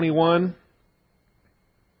 6:21.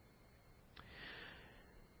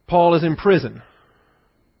 Paul is in prison,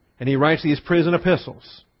 and he writes these prison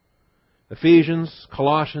epistles. Ephesians,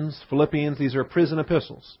 Colossians, Philippians, these are prison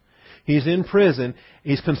epistles. He's in prison.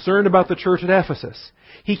 He's concerned about the church at Ephesus.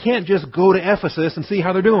 He can't just go to Ephesus and see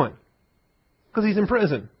how they're doing, because he's in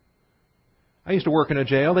prison. I used to work in a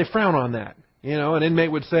jail. They frown on that. An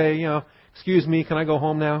inmate would say, excuse me, can I go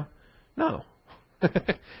home now? No.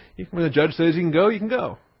 When the judge says you can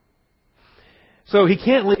go. So he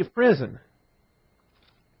can't leave prison.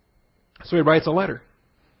 So he writes a letter.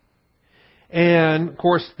 And, of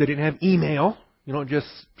course, they didn't have email. You don't just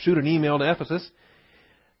shoot an email to Ephesus.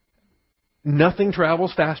 Nothing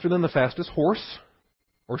travels faster than the fastest horse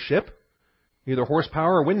or ship, either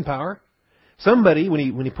horsepower or wind power. Somebody,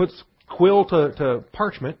 when he puts quill to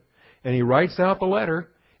parchment, and he writes out the letter,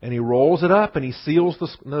 and he rolls it up, and he seals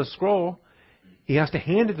the scroll, he has to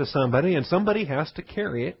hand it to somebody, and somebody has to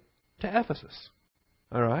carry it to Ephesus.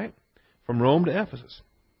 All right? From Rome to Ephesus.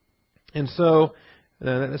 And so,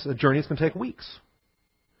 that's a journey that's going to take weeks.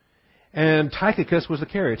 And Tychicus was the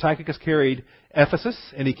carrier. Tychicus carried Ephesus,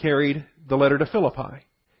 and he carried the letter to Philippi,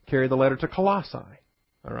 carried the letter to Colossae.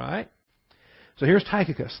 All right? So here's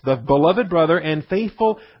Tychicus, the beloved brother and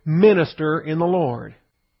faithful minister in the Lord.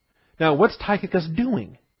 Now, what's Tychicus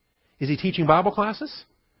doing? Is he teaching Bible classes?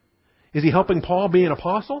 Is he helping Paul be an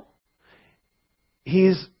apostle?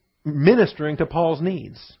 He's ministering to Paul's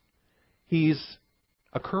needs. He's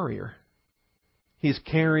a courier. He's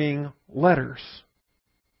carrying letters.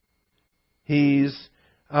 He's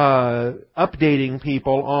updating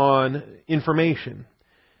people on information.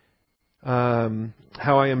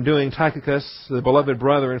 How I am doing, Tychicus, the beloved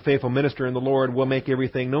brother and faithful minister in the Lord, will make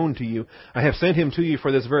everything known to you. I have sent him to you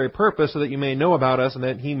for this very purpose, so that you may know about us and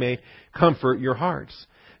that he may comfort your hearts.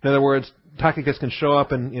 In other words, Tychicus can show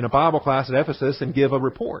up in a Bible class at Ephesus and give a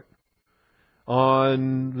report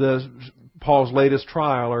on Paul's latest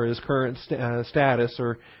trial, or his current status,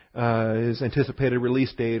 or his anticipated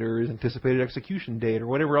release date, or his anticipated execution date, or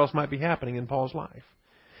whatever else might be happening in Paul's life.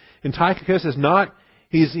 And Tychicus is not...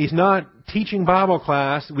 He's not teaching Bible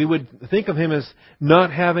class. We would think of him as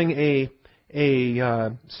not having a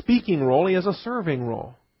speaking role. He has a serving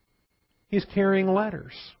role. He's carrying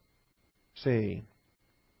letters. See.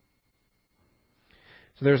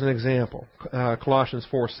 So there's an example. Colossians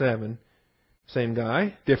 4:7. Same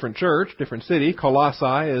guy, different church, different city.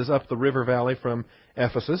 Colossae is up the river valley from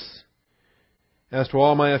Ephesus. As to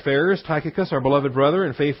all my affairs, Tychicus, our beloved brother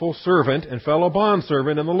and faithful servant and fellow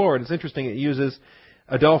bondservant in the Lord. It's interesting, it uses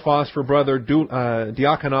Adelphos for brother,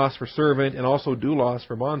 diakonos for servant, and also doulos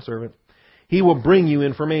for bondservant. He will bring you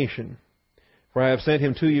information. For I have sent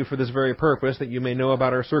him to you for this very purpose, that you may know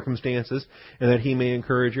about our circumstances, and that he may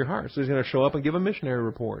encourage your hearts. So he's going to show up and give a missionary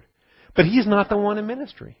report. But he's not the one in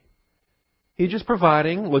ministry. He's just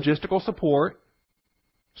providing logistical support,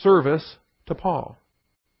 service to Paul.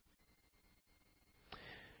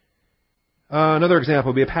 Another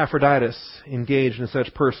example would be Epaphroditus, engaged in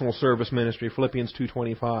such personal service ministry, Philippians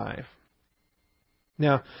 2:25.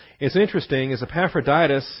 Now, it's interesting, as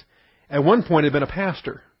Epaphroditus at one point had been a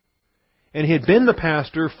pastor. And he had been the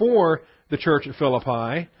pastor for the church at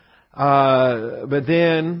Philippi, but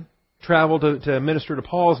then traveled to minister to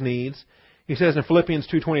Paul's needs. He says in Philippians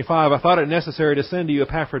 2:25, I thought it necessary to send to you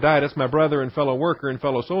Epaphroditus, my brother and fellow worker and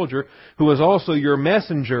fellow soldier, who was also your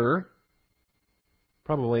messenger,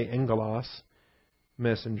 probably angelos,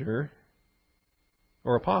 messenger,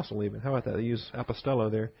 or apostle even. How about that? They use apostello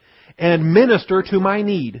there. And minister to my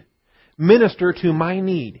need. Minister to my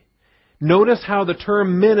need. Notice how the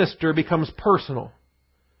term minister becomes personal.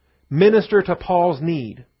 Minister to Paul's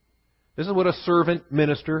need. This is what a servant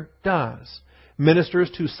minister does. Ministers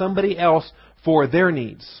to somebody else for their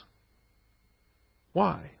needs.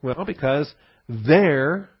 Why? Well, because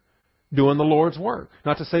they're doing the Lord's work.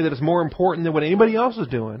 Not to say that it's more important than what anybody else is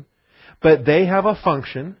doing, but they have a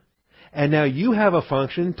function, and now you have a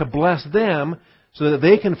function to bless them so that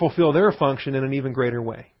they can fulfill their function in an even greater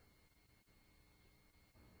way.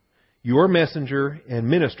 Your messenger and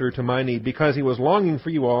minister to my need, because he was longing for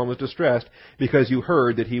you all and was distressed because you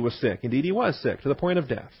heard that he was sick. Indeed, he was sick to the point of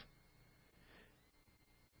death.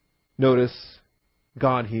 Notice,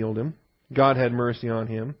 God healed him. God had mercy on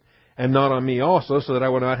him, and not on me also, so that I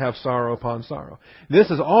would not have sorrow upon sorrow. This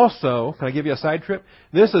is also, can I give you a side trip?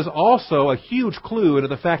 This is also a huge clue into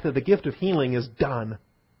the fact that the gift of healing is done.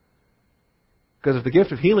 Because if the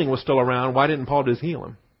gift of healing was still around, why didn't Paul just heal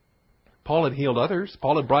him? Paul had healed others.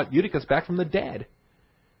 Paul had brought Eutychus back from the dead.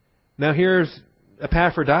 Now here's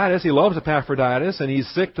Epaphroditus. He loves Epaphroditus, and he's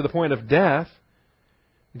sick to the point of death.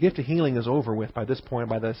 The gift of healing is over with by this point,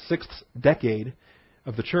 by the 6th decade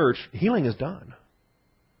of the church. Healing is done.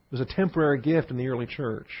 It was a temporary gift in the early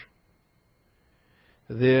church.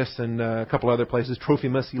 This and a couple other places.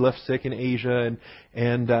 Trophimus, he left sick in Asia,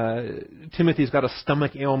 and Timothy's got a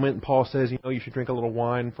stomach ailment, and Paul says, you should drink a little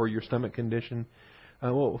wine for your stomach condition.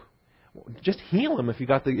 Just heal him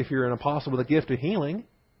if you're an apostle with a gift of healing.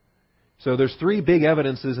 So there's 3 big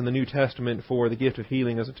evidences in the New Testament for the gift of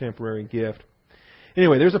healing as a temporary gift.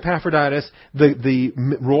 Anyway, there's Epaphroditus,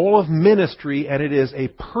 the role of ministry, and it is a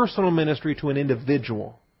personal ministry to an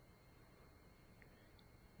individual.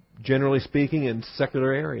 Generally speaking, in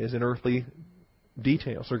secular areas, in earthly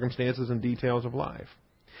details, circumstances and details of life.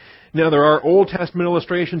 Now, there are Old Testament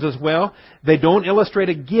illustrations as well. They don't illustrate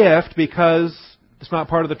a gift because it's not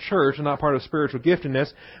part of the church and not part of spiritual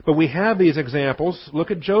giftedness. But we have these examples.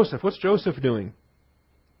 Look at Joseph. What's Joseph doing?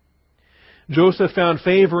 Joseph found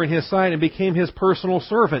favor in his sight and became his personal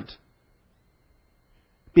servant.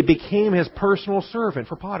 He became his personal servant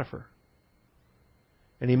for Potiphar.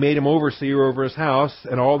 And he made him overseer over his house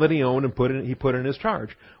and all that he owned, and he put in his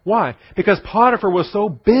charge. Why? Because Potiphar was so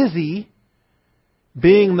busy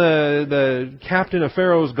being the captain of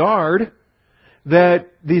Pharaoh's guard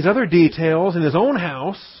that these other details in his own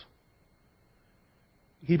house,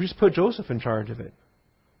 he just put Joseph in charge of it.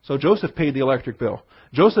 So Joseph paid the electric bill.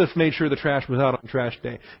 Joseph made sure the trash was out on trash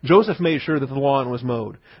day. Joseph made sure that the lawn was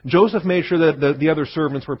mowed. Joseph made sure that the other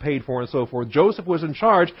servants were paid for and so forth. Joseph was in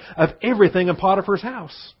charge of everything in Potiphar's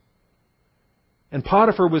house. And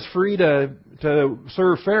Potiphar was free to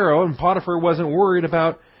serve Pharaoh, and Potiphar wasn't worried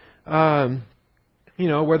about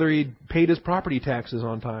whether he paid his property taxes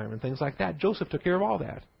on time and things like that. Joseph took care of all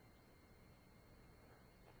that.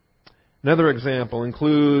 Another example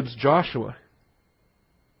includes Joshua.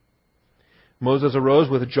 Moses arose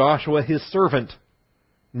with Joshua, his servant.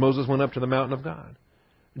 Moses went up to the mountain of God.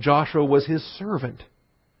 Joshua was his servant.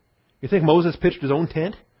 You think Moses pitched his own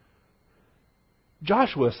tent?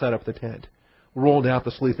 Joshua set up the tent, rolled out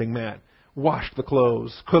the sleeping mat, washed the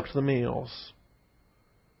clothes, cooked the meals.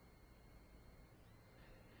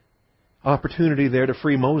 Opportunity there to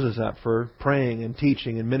free Moses up for praying and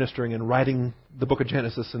teaching and ministering and writing the book of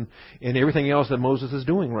Genesis and everything else that Moses is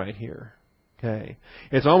doing right here. Okay,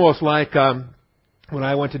 it's almost like when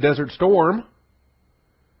I went to Desert Storm.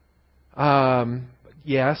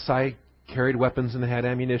 Yes, I carried weapons and had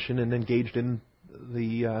ammunition and engaged in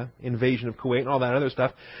the invasion of Kuwait and all that other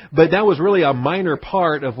stuff. But that was really a minor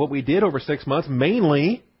part of what we did over 6 months.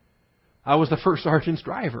 Mainly, I was the first sergeant's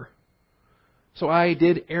driver. So I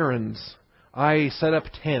did errands. I set up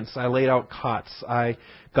tents. I laid out cots. I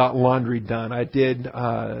got laundry done. I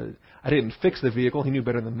didn't fix the vehicle. He knew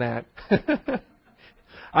better than that.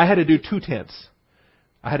 I had to do 2 tents.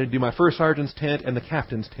 I had to do my first sergeant's tent and the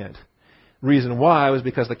captain's tent. Reason why was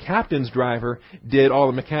because the captain's driver did all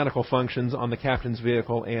the mechanical functions on the captain's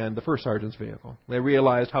vehicle and the first sergeant's vehicle. They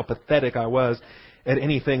realized how pathetic I was at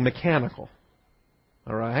anything mechanical.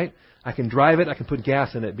 All right? I can drive it. I can put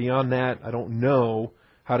gas in it. Beyond that, I don't know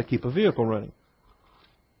how to keep a vehicle running.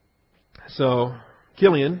 So,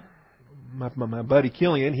 Killian, my buddy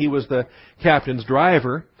Killian, he was the captain's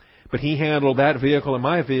driver, but he handled that vehicle and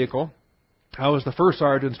my vehicle. I was the first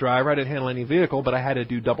sergeant's driver. I didn't handle any vehicle, but I had to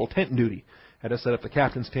do double tent duty. I had to set up the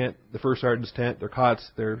captain's tent, the first sergeant's tent, their cots,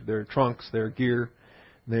 their trunks, their gear,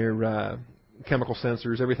 their chemical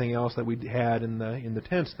sensors, everything else that we had in the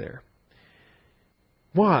tents there.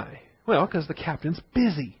 Why? Well, because the captain's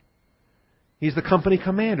busy. He's the company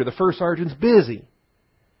commander. The first sergeant's busy.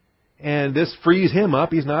 And this frees him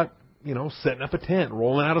up. He's not, setting up a tent,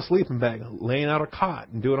 rolling out a sleeping bag, laying out a cot,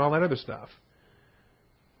 and doing all that other stuff.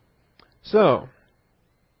 So,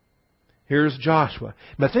 here's Joshua.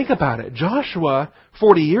 But think about it. Joshua,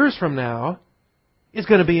 40 years from now, is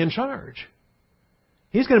going to be in charge.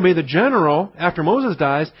 He's going to be the general, after Moses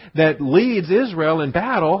dies, that leads Israel in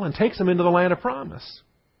battle and takes them into the land of promise.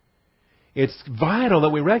 It's vital that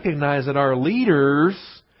we recognize that our leaders,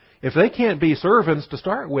 if they can't be servants to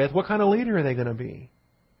start with, what kind of leader are they going to be?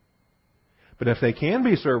 But if they can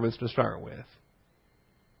be servants to start with,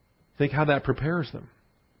 think how that prepares them.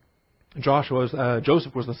 Joseph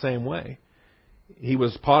was the same way. He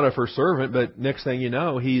was Potiphar's servant, but next thing you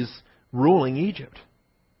know, he's ruling Egypt.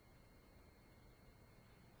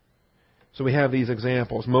 So we have these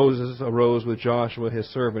examples. Moses arose with Joshua, his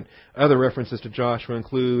servant. Other references to Joshua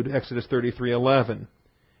include Exodus 33:11.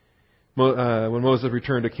 When Moses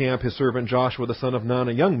returned to camp, his servant Joshua, the son of Nun,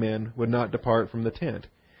 a young man, would not depart from the tent.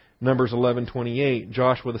 Numbers 11:28.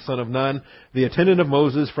 Joshua, the son of Nun, the attendant of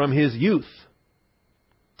Moses from his youth.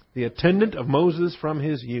 The attendant of Moses from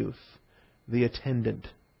his youth. The attendant.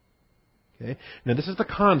 Okay? Now this is the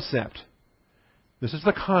concept. This is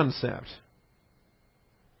the concept.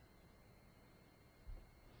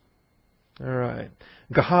 All right.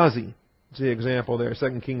 Gehazi is the example there.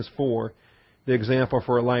 2 Kings 4, the example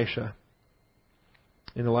for Elisha.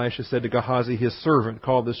 And Elisha said to Gehazi, his servant,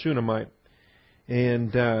 called the Shunammite.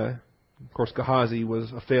 And, of course, Gehazi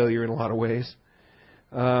was a failure in a lot of ways.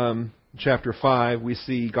 Chapter 5, we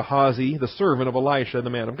see Gehazi, the servant of Elisha, the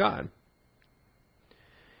man of God.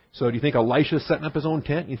 So do you think Elisha's setting up his own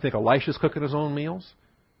tent? You think Elisha's cooking his own meals?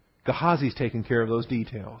 Gehazi's taking care of those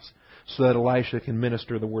details so that Elisha can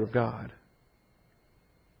minister the Word of God.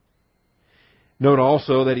 Note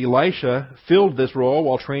also that Elisha filled this role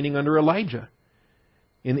while training under Elijah.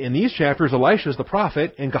 In these chapters, Elisha is the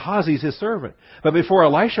prophet and Gehazi is his servant. But before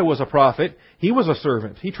Elisha was a prophet, he was a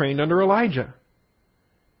servant. He trained under Elijah.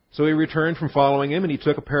 So he returned from following him, and he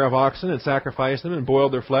took a pair of oxen and sacrificed them and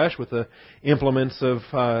boiled their flesh with the implements of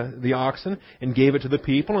the oxen and gave it to the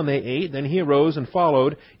people, and they ate. Then he arose and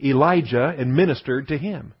followed Elijah and ministered to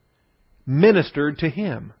him. Ministered to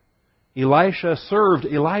him. Elisha served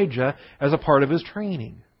Elijah as a part of his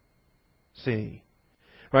training. See?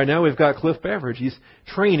 Right now we've got Cliff Beveridge. He's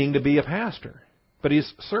training to be a pastor. But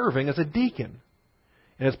he's serving as a deacon.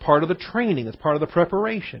 And it's part of the training. It's part of the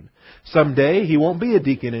preparation. Someday he won't be a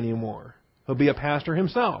deacon anymore. He'll be a pastor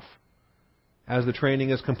himself. As the training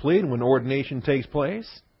is complete and when ordination takes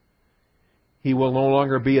place, he will no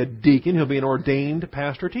longer be a deacon. He'll be an ordained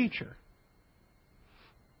pastor-teacher.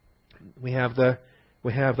 We have the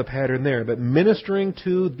pattern there. But ministering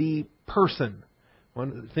to the person.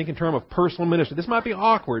 Think in terms of personal ministry. This might be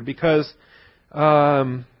awkward because,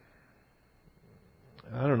 I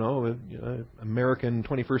don't know, American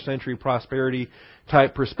 21st century prosperity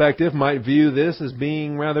type perspective might view this as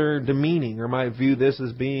being rather demeaning or might view this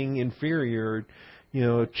as being inferior,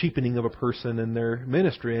 cheapening of a person in their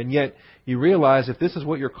ministry. And yet you realize if this is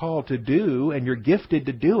what you're called to do and you're gifted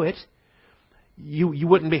to do it, you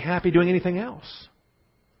wouldn't be happy doing anything else.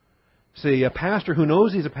 See, a pastor who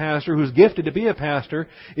knows he's a pastor, who's gifted to be a pastor,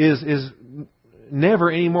 is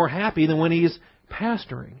never any more happy than when he's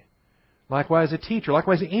pastoring. Likewise, a teacher.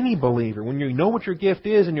 Likewise, any believer. When you know what your gift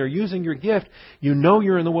is and you're using your gift, you know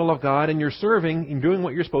you're in the will of God and you're serving and doing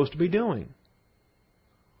what you're supposed to be doing.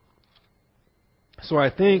 So I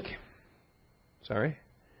think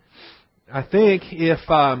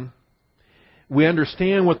if we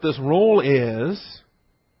understand what this role is,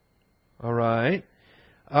 all right,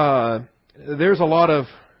 there's a lot of,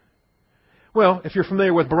 if you're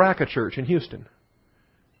familiar with Baraka Church in Houston,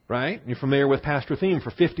 right? You're familiar with Pastor Thiem.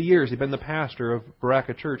 For 50 years, he'd been the pastor of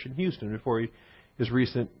Baraka Church in Houston before his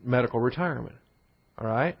recent medical retirement. All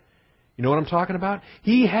right? You know what I'm talking about?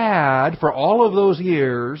 He had, for all of those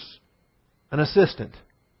years, an assistant.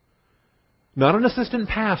 Not an assistant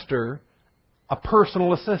pastor, a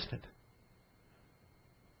personal assistant.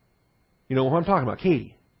 You know what I'm talking about?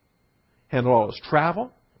 Katie. Handled all his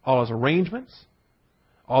travel, all his arrangements,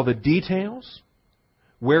 all the details,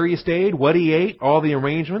 where he stayed, what he ate, all the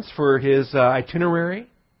arrangements for his itinerary.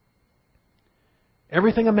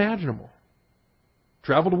 Everything imaginable.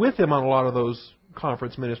 Traveled with him on a lot of those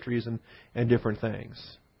conference ministries and different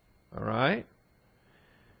things. All right?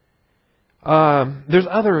 There's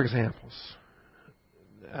other examples.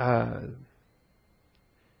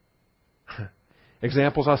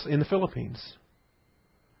 Examples in the Philippines.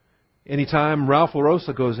 Anytime Ralph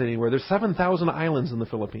LaRosa goes anywhere, there's 7,000 islands in the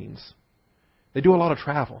Philippines. They do a lot of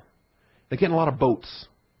travel. They get in a lot of boats.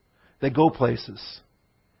 They go places.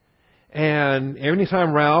 And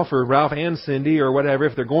anytime Ralph and Cindy or whatever,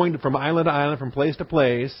 if they're going from island to island, from place to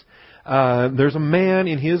place, there's a man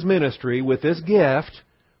in his ministry with this gift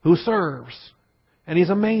who serves. And he's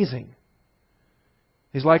amazing.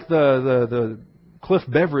 He's like the Cliff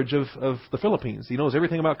Beveridge of the Philippines. He knows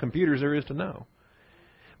everything about computers there is to know.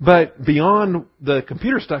 But beyond the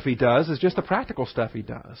computer stuff he does is just the practical stuff he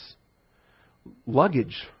does.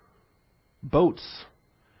 Luggage, boats.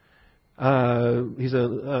 He's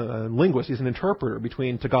a linguist. He's an interpreter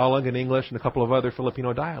between Tagalog and English and a couple of other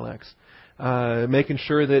Filipino dialects. Making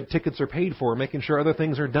sure that tickets are paid for, making sure other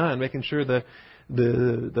things are done, making sure the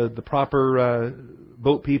proper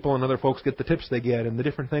boat people and other folks get the tips they get, and the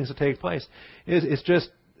different things that take place. It's just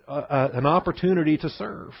an opportunity to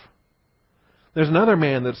serve. There's another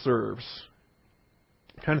man that serves.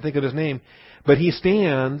 I'm trying to think of his name, but he's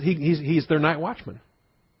their night watchman.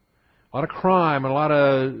 A lot of crime and a lot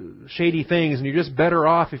of shady things, and you're just better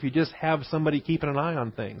off if you just have somebody keeping an eye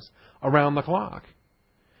on things around the clock.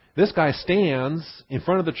 This guy stands in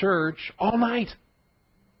front of the church all night.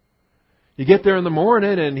 You get there in the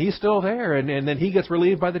morning, and he's still there, and then he gets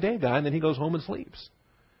relieved by the day guy, and then he goes home and sleeps.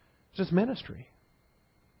 It's just ministry.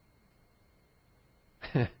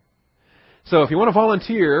 So if you want to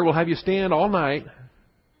volunteer, we'll have you stand all night.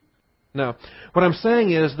 No. What I'm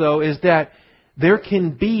saying is, though, is that there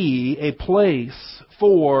can be a place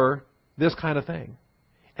for this kind of thing.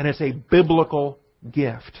 And it's a biblical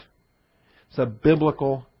gift. It's a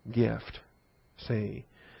biblical gift. See.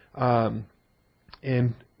 And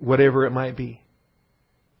whatever it might be.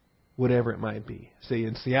 Whatever it might be. See,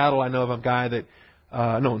 in Seattle, I know of a guy that...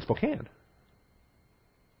 in Spokane.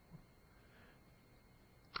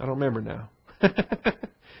 I don't remember now.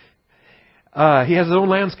 He has his own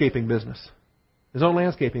landscaping business. His own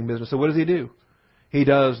landscaping business. So what does he do? He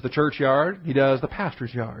does the churchyard. He does the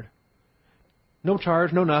pastor's yard. No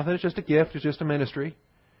charge, no nothing. It's just a gift. It's just a ministry.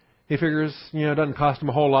 He figures, it doesn't cost him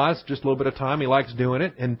a whole lot. It's just a little bit of time. He likes doing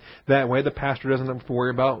it. And that way the pastor doesn't have to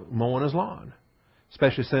worry about mowing his lawn.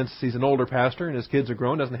 Especially since he's an older pastor and his kids are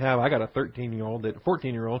grown. I got a 13-year-old, a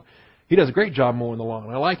 14-year-old. He does a great job mowing the lawn.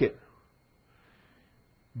 I like it.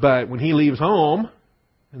 But when he leaves home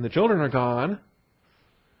and the children are gone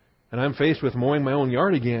and I'm faced with mowing my own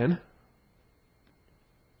yard again,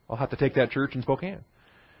 I'll have to take that church in Spokane.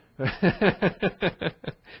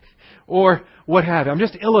 Or what have you. I'm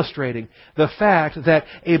just illustrating the fact that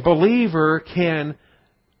a believer can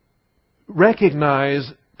recognize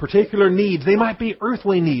particular needs. They might be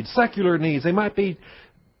earthly needs, secular needs. They might be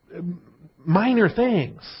minor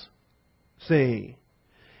things. See,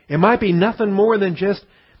 it might be nothing more than just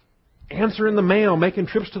answering the mail, making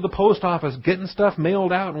trips to the post office, getting stuff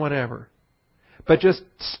mailed out and whatever. But just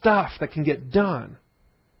stuff that can get done.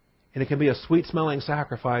 And it can be a sweet-smelling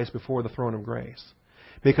sacrifice before the throne of grace.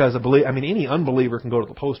 Because any unbeliever can go to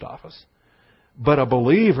the post office. But a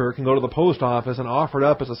believer can go to the post office and offer it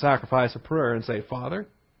up as a sacrifice of prayer and say, Father,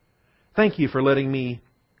 thank you for letting me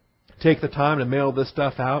take the time to mail this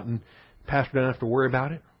stuff out and Pastor doesn't have to worry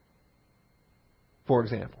about it. For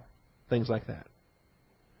example, things like that.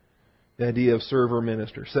 The idea of server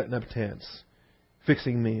minister, setting up tents,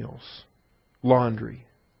 fixing meals, laundry,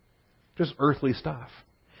 just earthly stuff.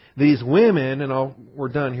 These women, and we're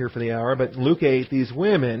done here for the hour, but in Luke 8, these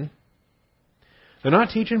women, they're not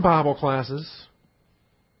teaching Bible classes.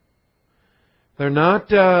 They're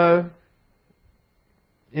not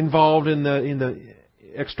involved in the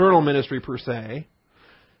external ministry per se,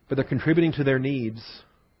 but they're contributing to their needs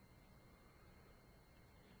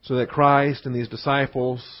so that Christ and these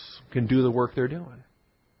disciples can do the work they're doing.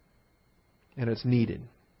 And it's needed.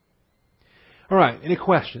 All right, any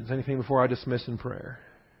questions? Anything before I dismiss in prayer?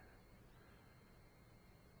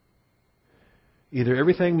 Either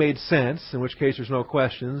everything made sense, in which case there's no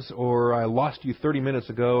questions, or I lost you 30 minutes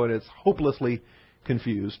ago and it's hopelessly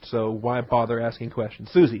confused. So why bother asking questions?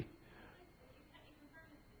 Susie.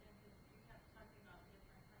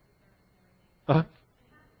 Uh-huh.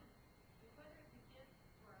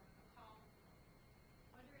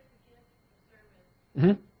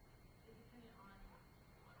 Mm-hmm.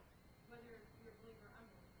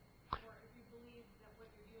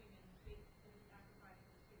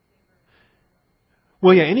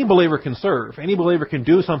 Well, yeah, any believer can serve. Any believer can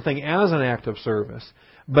do something as an act of service.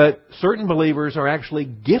 But certain believers are actually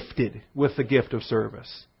gifted with the gift of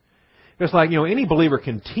service. Just like, any believer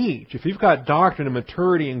can teach. If you've got doctrine and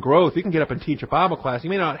maturity and growth, you can get up and teach a Bible class. You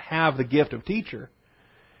may not have the gift of teacher,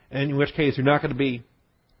 in which case you're not going to be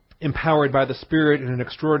empowered by the Spirit in an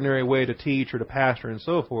extraordinary way to teach or to pastor and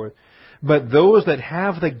so forth. But those that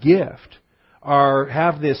have the gift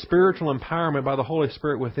have the spiritual empowerment by the Holy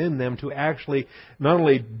Spirit within them to actually not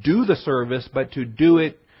only do the service, but to do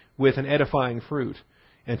it with an edifying fruit.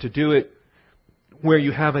 And to do it where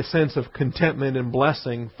you have a sense of contentment and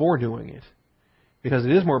blessing for doing it. Because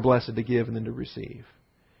it is more blessed to give than to receive.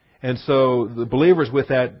 And so the believers with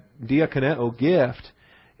that diakoneo gift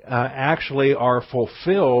actually are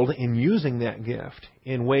fulfilled in using that gift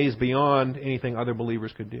in ways beyond anything other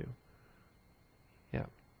believers could do. Yeah.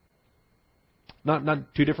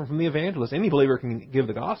 Not too different from the evangelist. Any believer can give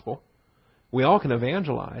the gospel. We all can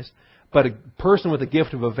evangelize. But a person with the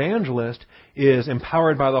gift of evangelist is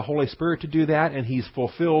empowered by the Holy Spirit to do that, and he's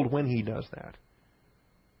fulfilled when he does that.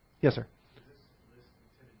 Yes, sir.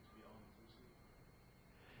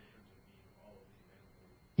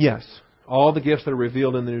 Yes. All the gifts that are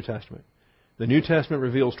revealed in the New Testament. The New Testament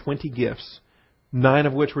reveals 20 gifts, 9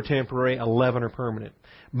 of which were temporary, 11 are permanent.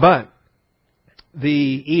 But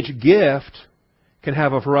each gift can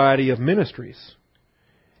have a variety of ministries.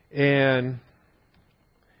 And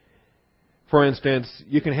for instance,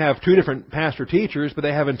 you can have 2 different pastor-teachers, but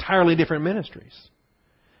they have entirely different ministries.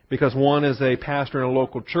 Because one is a pastor in a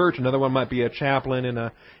local church, another one might be a chaplain in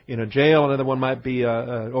a jail, another one might be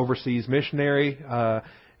an overseas missionary.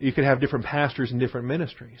 You could have different pastors in different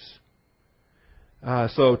ministries.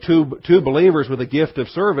 So two believers with a gift of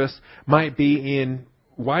service might be in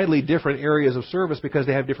widely different areas of service because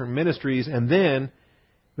they have different ministries, and then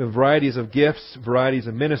the varieties of gifts, varieties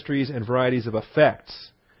of ministries, and varieties of effects.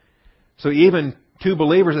 So even 2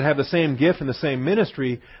 believers that have the same gift and the same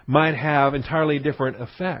ministry might have entirely different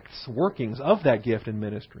effects, workings of that gift and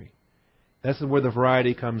ministry. That's where the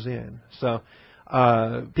variety comes in. So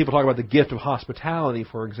people talk about the gift of hospitality,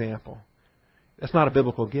 for example. That's not a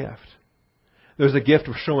biblical gift. There's a gift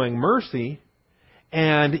of showing mercy,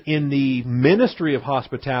 and in the ministry of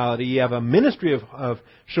hospitality, you have a ministry of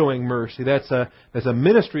showing mercy. That's a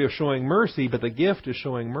ministry of showing mercy, but the gift is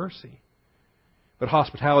showing mercy. But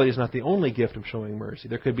hospitality is not the only gift of showing mercy.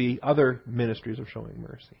 There could be other ministries of showing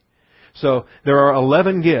mercy. So there are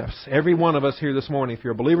 11 gifts. Every one of us here this morning, if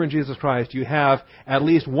you're a believer in Jesus Christ, you have at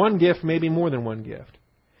least one gift, maybe more than one gift.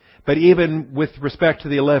 But even with respect to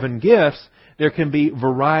the 11 gifts, there can be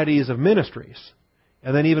varieties of ministries.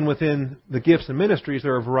 And then even within the gifts and ministries,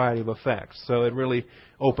 there are a variety of effects. So it really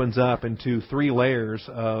opens up into 3 layers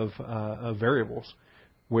of variables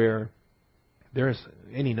where there's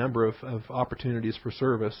any number of opportunities for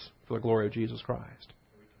service for the glory of Jesus Christ.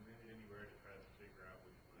 Are we committed anywhere to try to figure out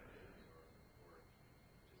which one it is, or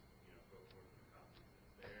just, go forth with the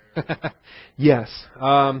confidence there? Yes.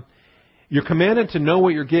 You're commanded to know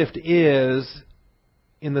what your gift is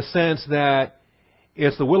in the sense that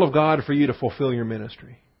it's the will of God for you to fulfill your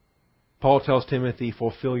ministry. Paul tells Timothy,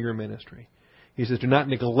 fulfill your ministry. He says, do not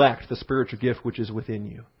neglect the spiritual gift which is within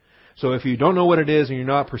you. So if you don't know what it is and you're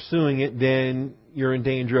not pursuing it, then you're in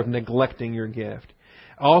danger of neglecting your gift.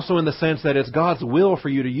 Also in the sense that it's God's will for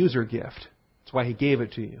you to use your gift. That's why He gave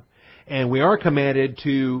it to you. And we are commanded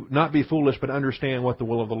to not be foolish, but understand what the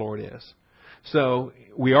will of the Lord is. So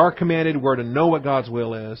we are commanded, we're to know what God's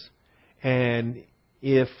will is. And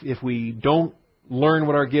if we don't learn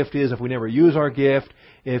what our gift is, if we never use our gift,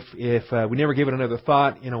 if we never give it another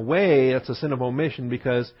thought, in a way, that's a sin of omission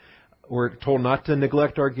because we're told not to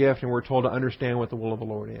neglect our gift, and we're told to understand what the will of the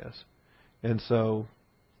Lord is. And so,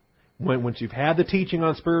 once you've had the teaching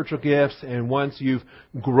on spiritual gifts, and once you've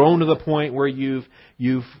grown to the point where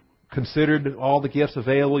you've considered all the gifts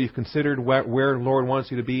available, you've considered where the Lord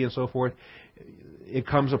wants you to be, and so forth, it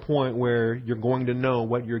comes a point where you're going to know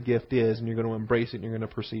what your gift is, and you're going to embrace it, and you're going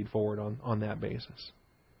to proceed forward on that basis.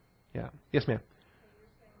 Yeah. Yes, ma'am.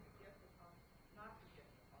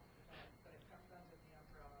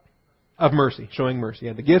 Of mercy, showing mercy.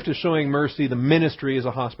 Yeah, the gift is showing mercy. The ministry is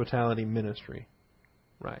a hospitality ministry.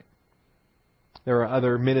 Right. There are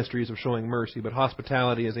other ministries of showing mercy, but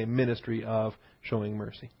hospitality is a ministry of showing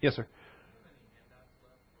mercy. Yes, sir.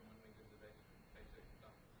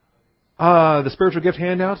 The spiritual gift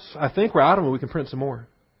handouts, I think we're out of them. We can print some more.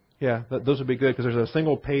 Yeah, those would be good because there's a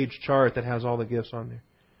single page chart that has all the gifts on there.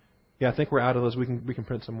 Yeah, I think we're out of those. We can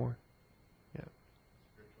print some more. Yeah.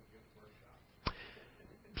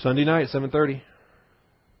 Sunday night, 7:30.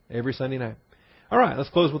 Every Sunday night. All right, let's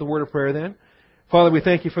close with a word of prayer then. Father, we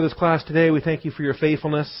thank you for this class today. We thank you for your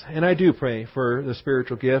faithfulness. And I do pray for the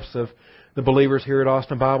spiritual gifts of the believers here at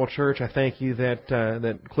Austin Bible Church. I thank you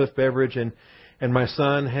that Cliff Beveridge and my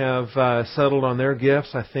son have settled on their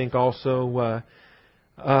gifts. I think also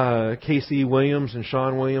Casey Williams and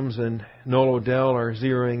Sean Williams and Noel Odell are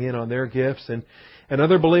zeroing in on their gifts. And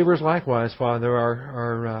other believers likewise, Father,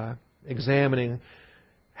 are examining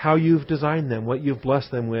how you've designed them, what you've blessed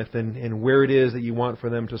them with, and where it is that you want for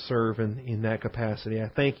them to serve in that capacity. I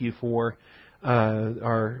thank you for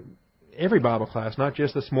every Bible class, not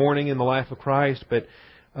just this morning in the life of Christ, but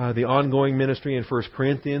the ongoing ministry in 1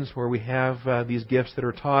 Corinthians, where we have these gifts that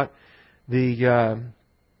are taught, the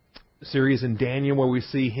series in Daniel, where we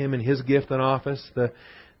see him and his gift and office, the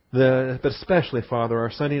But especially, Father,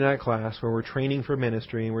 our Sunday night class where we're training for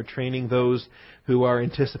ministry and we're training those who are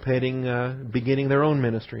anticipating beginning their own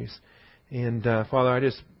ministries. And Father, I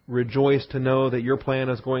just rejoice to know that your plan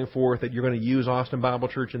is going forth, that you're going to use Austin Bible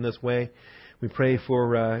Church in this way. We pray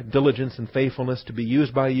for diligence and faithfulness to be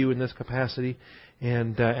used by you in this capacity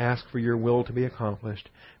and ask for your will to be accomplished.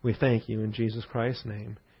 We thank you in Jesus Christ's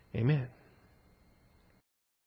name. Amen.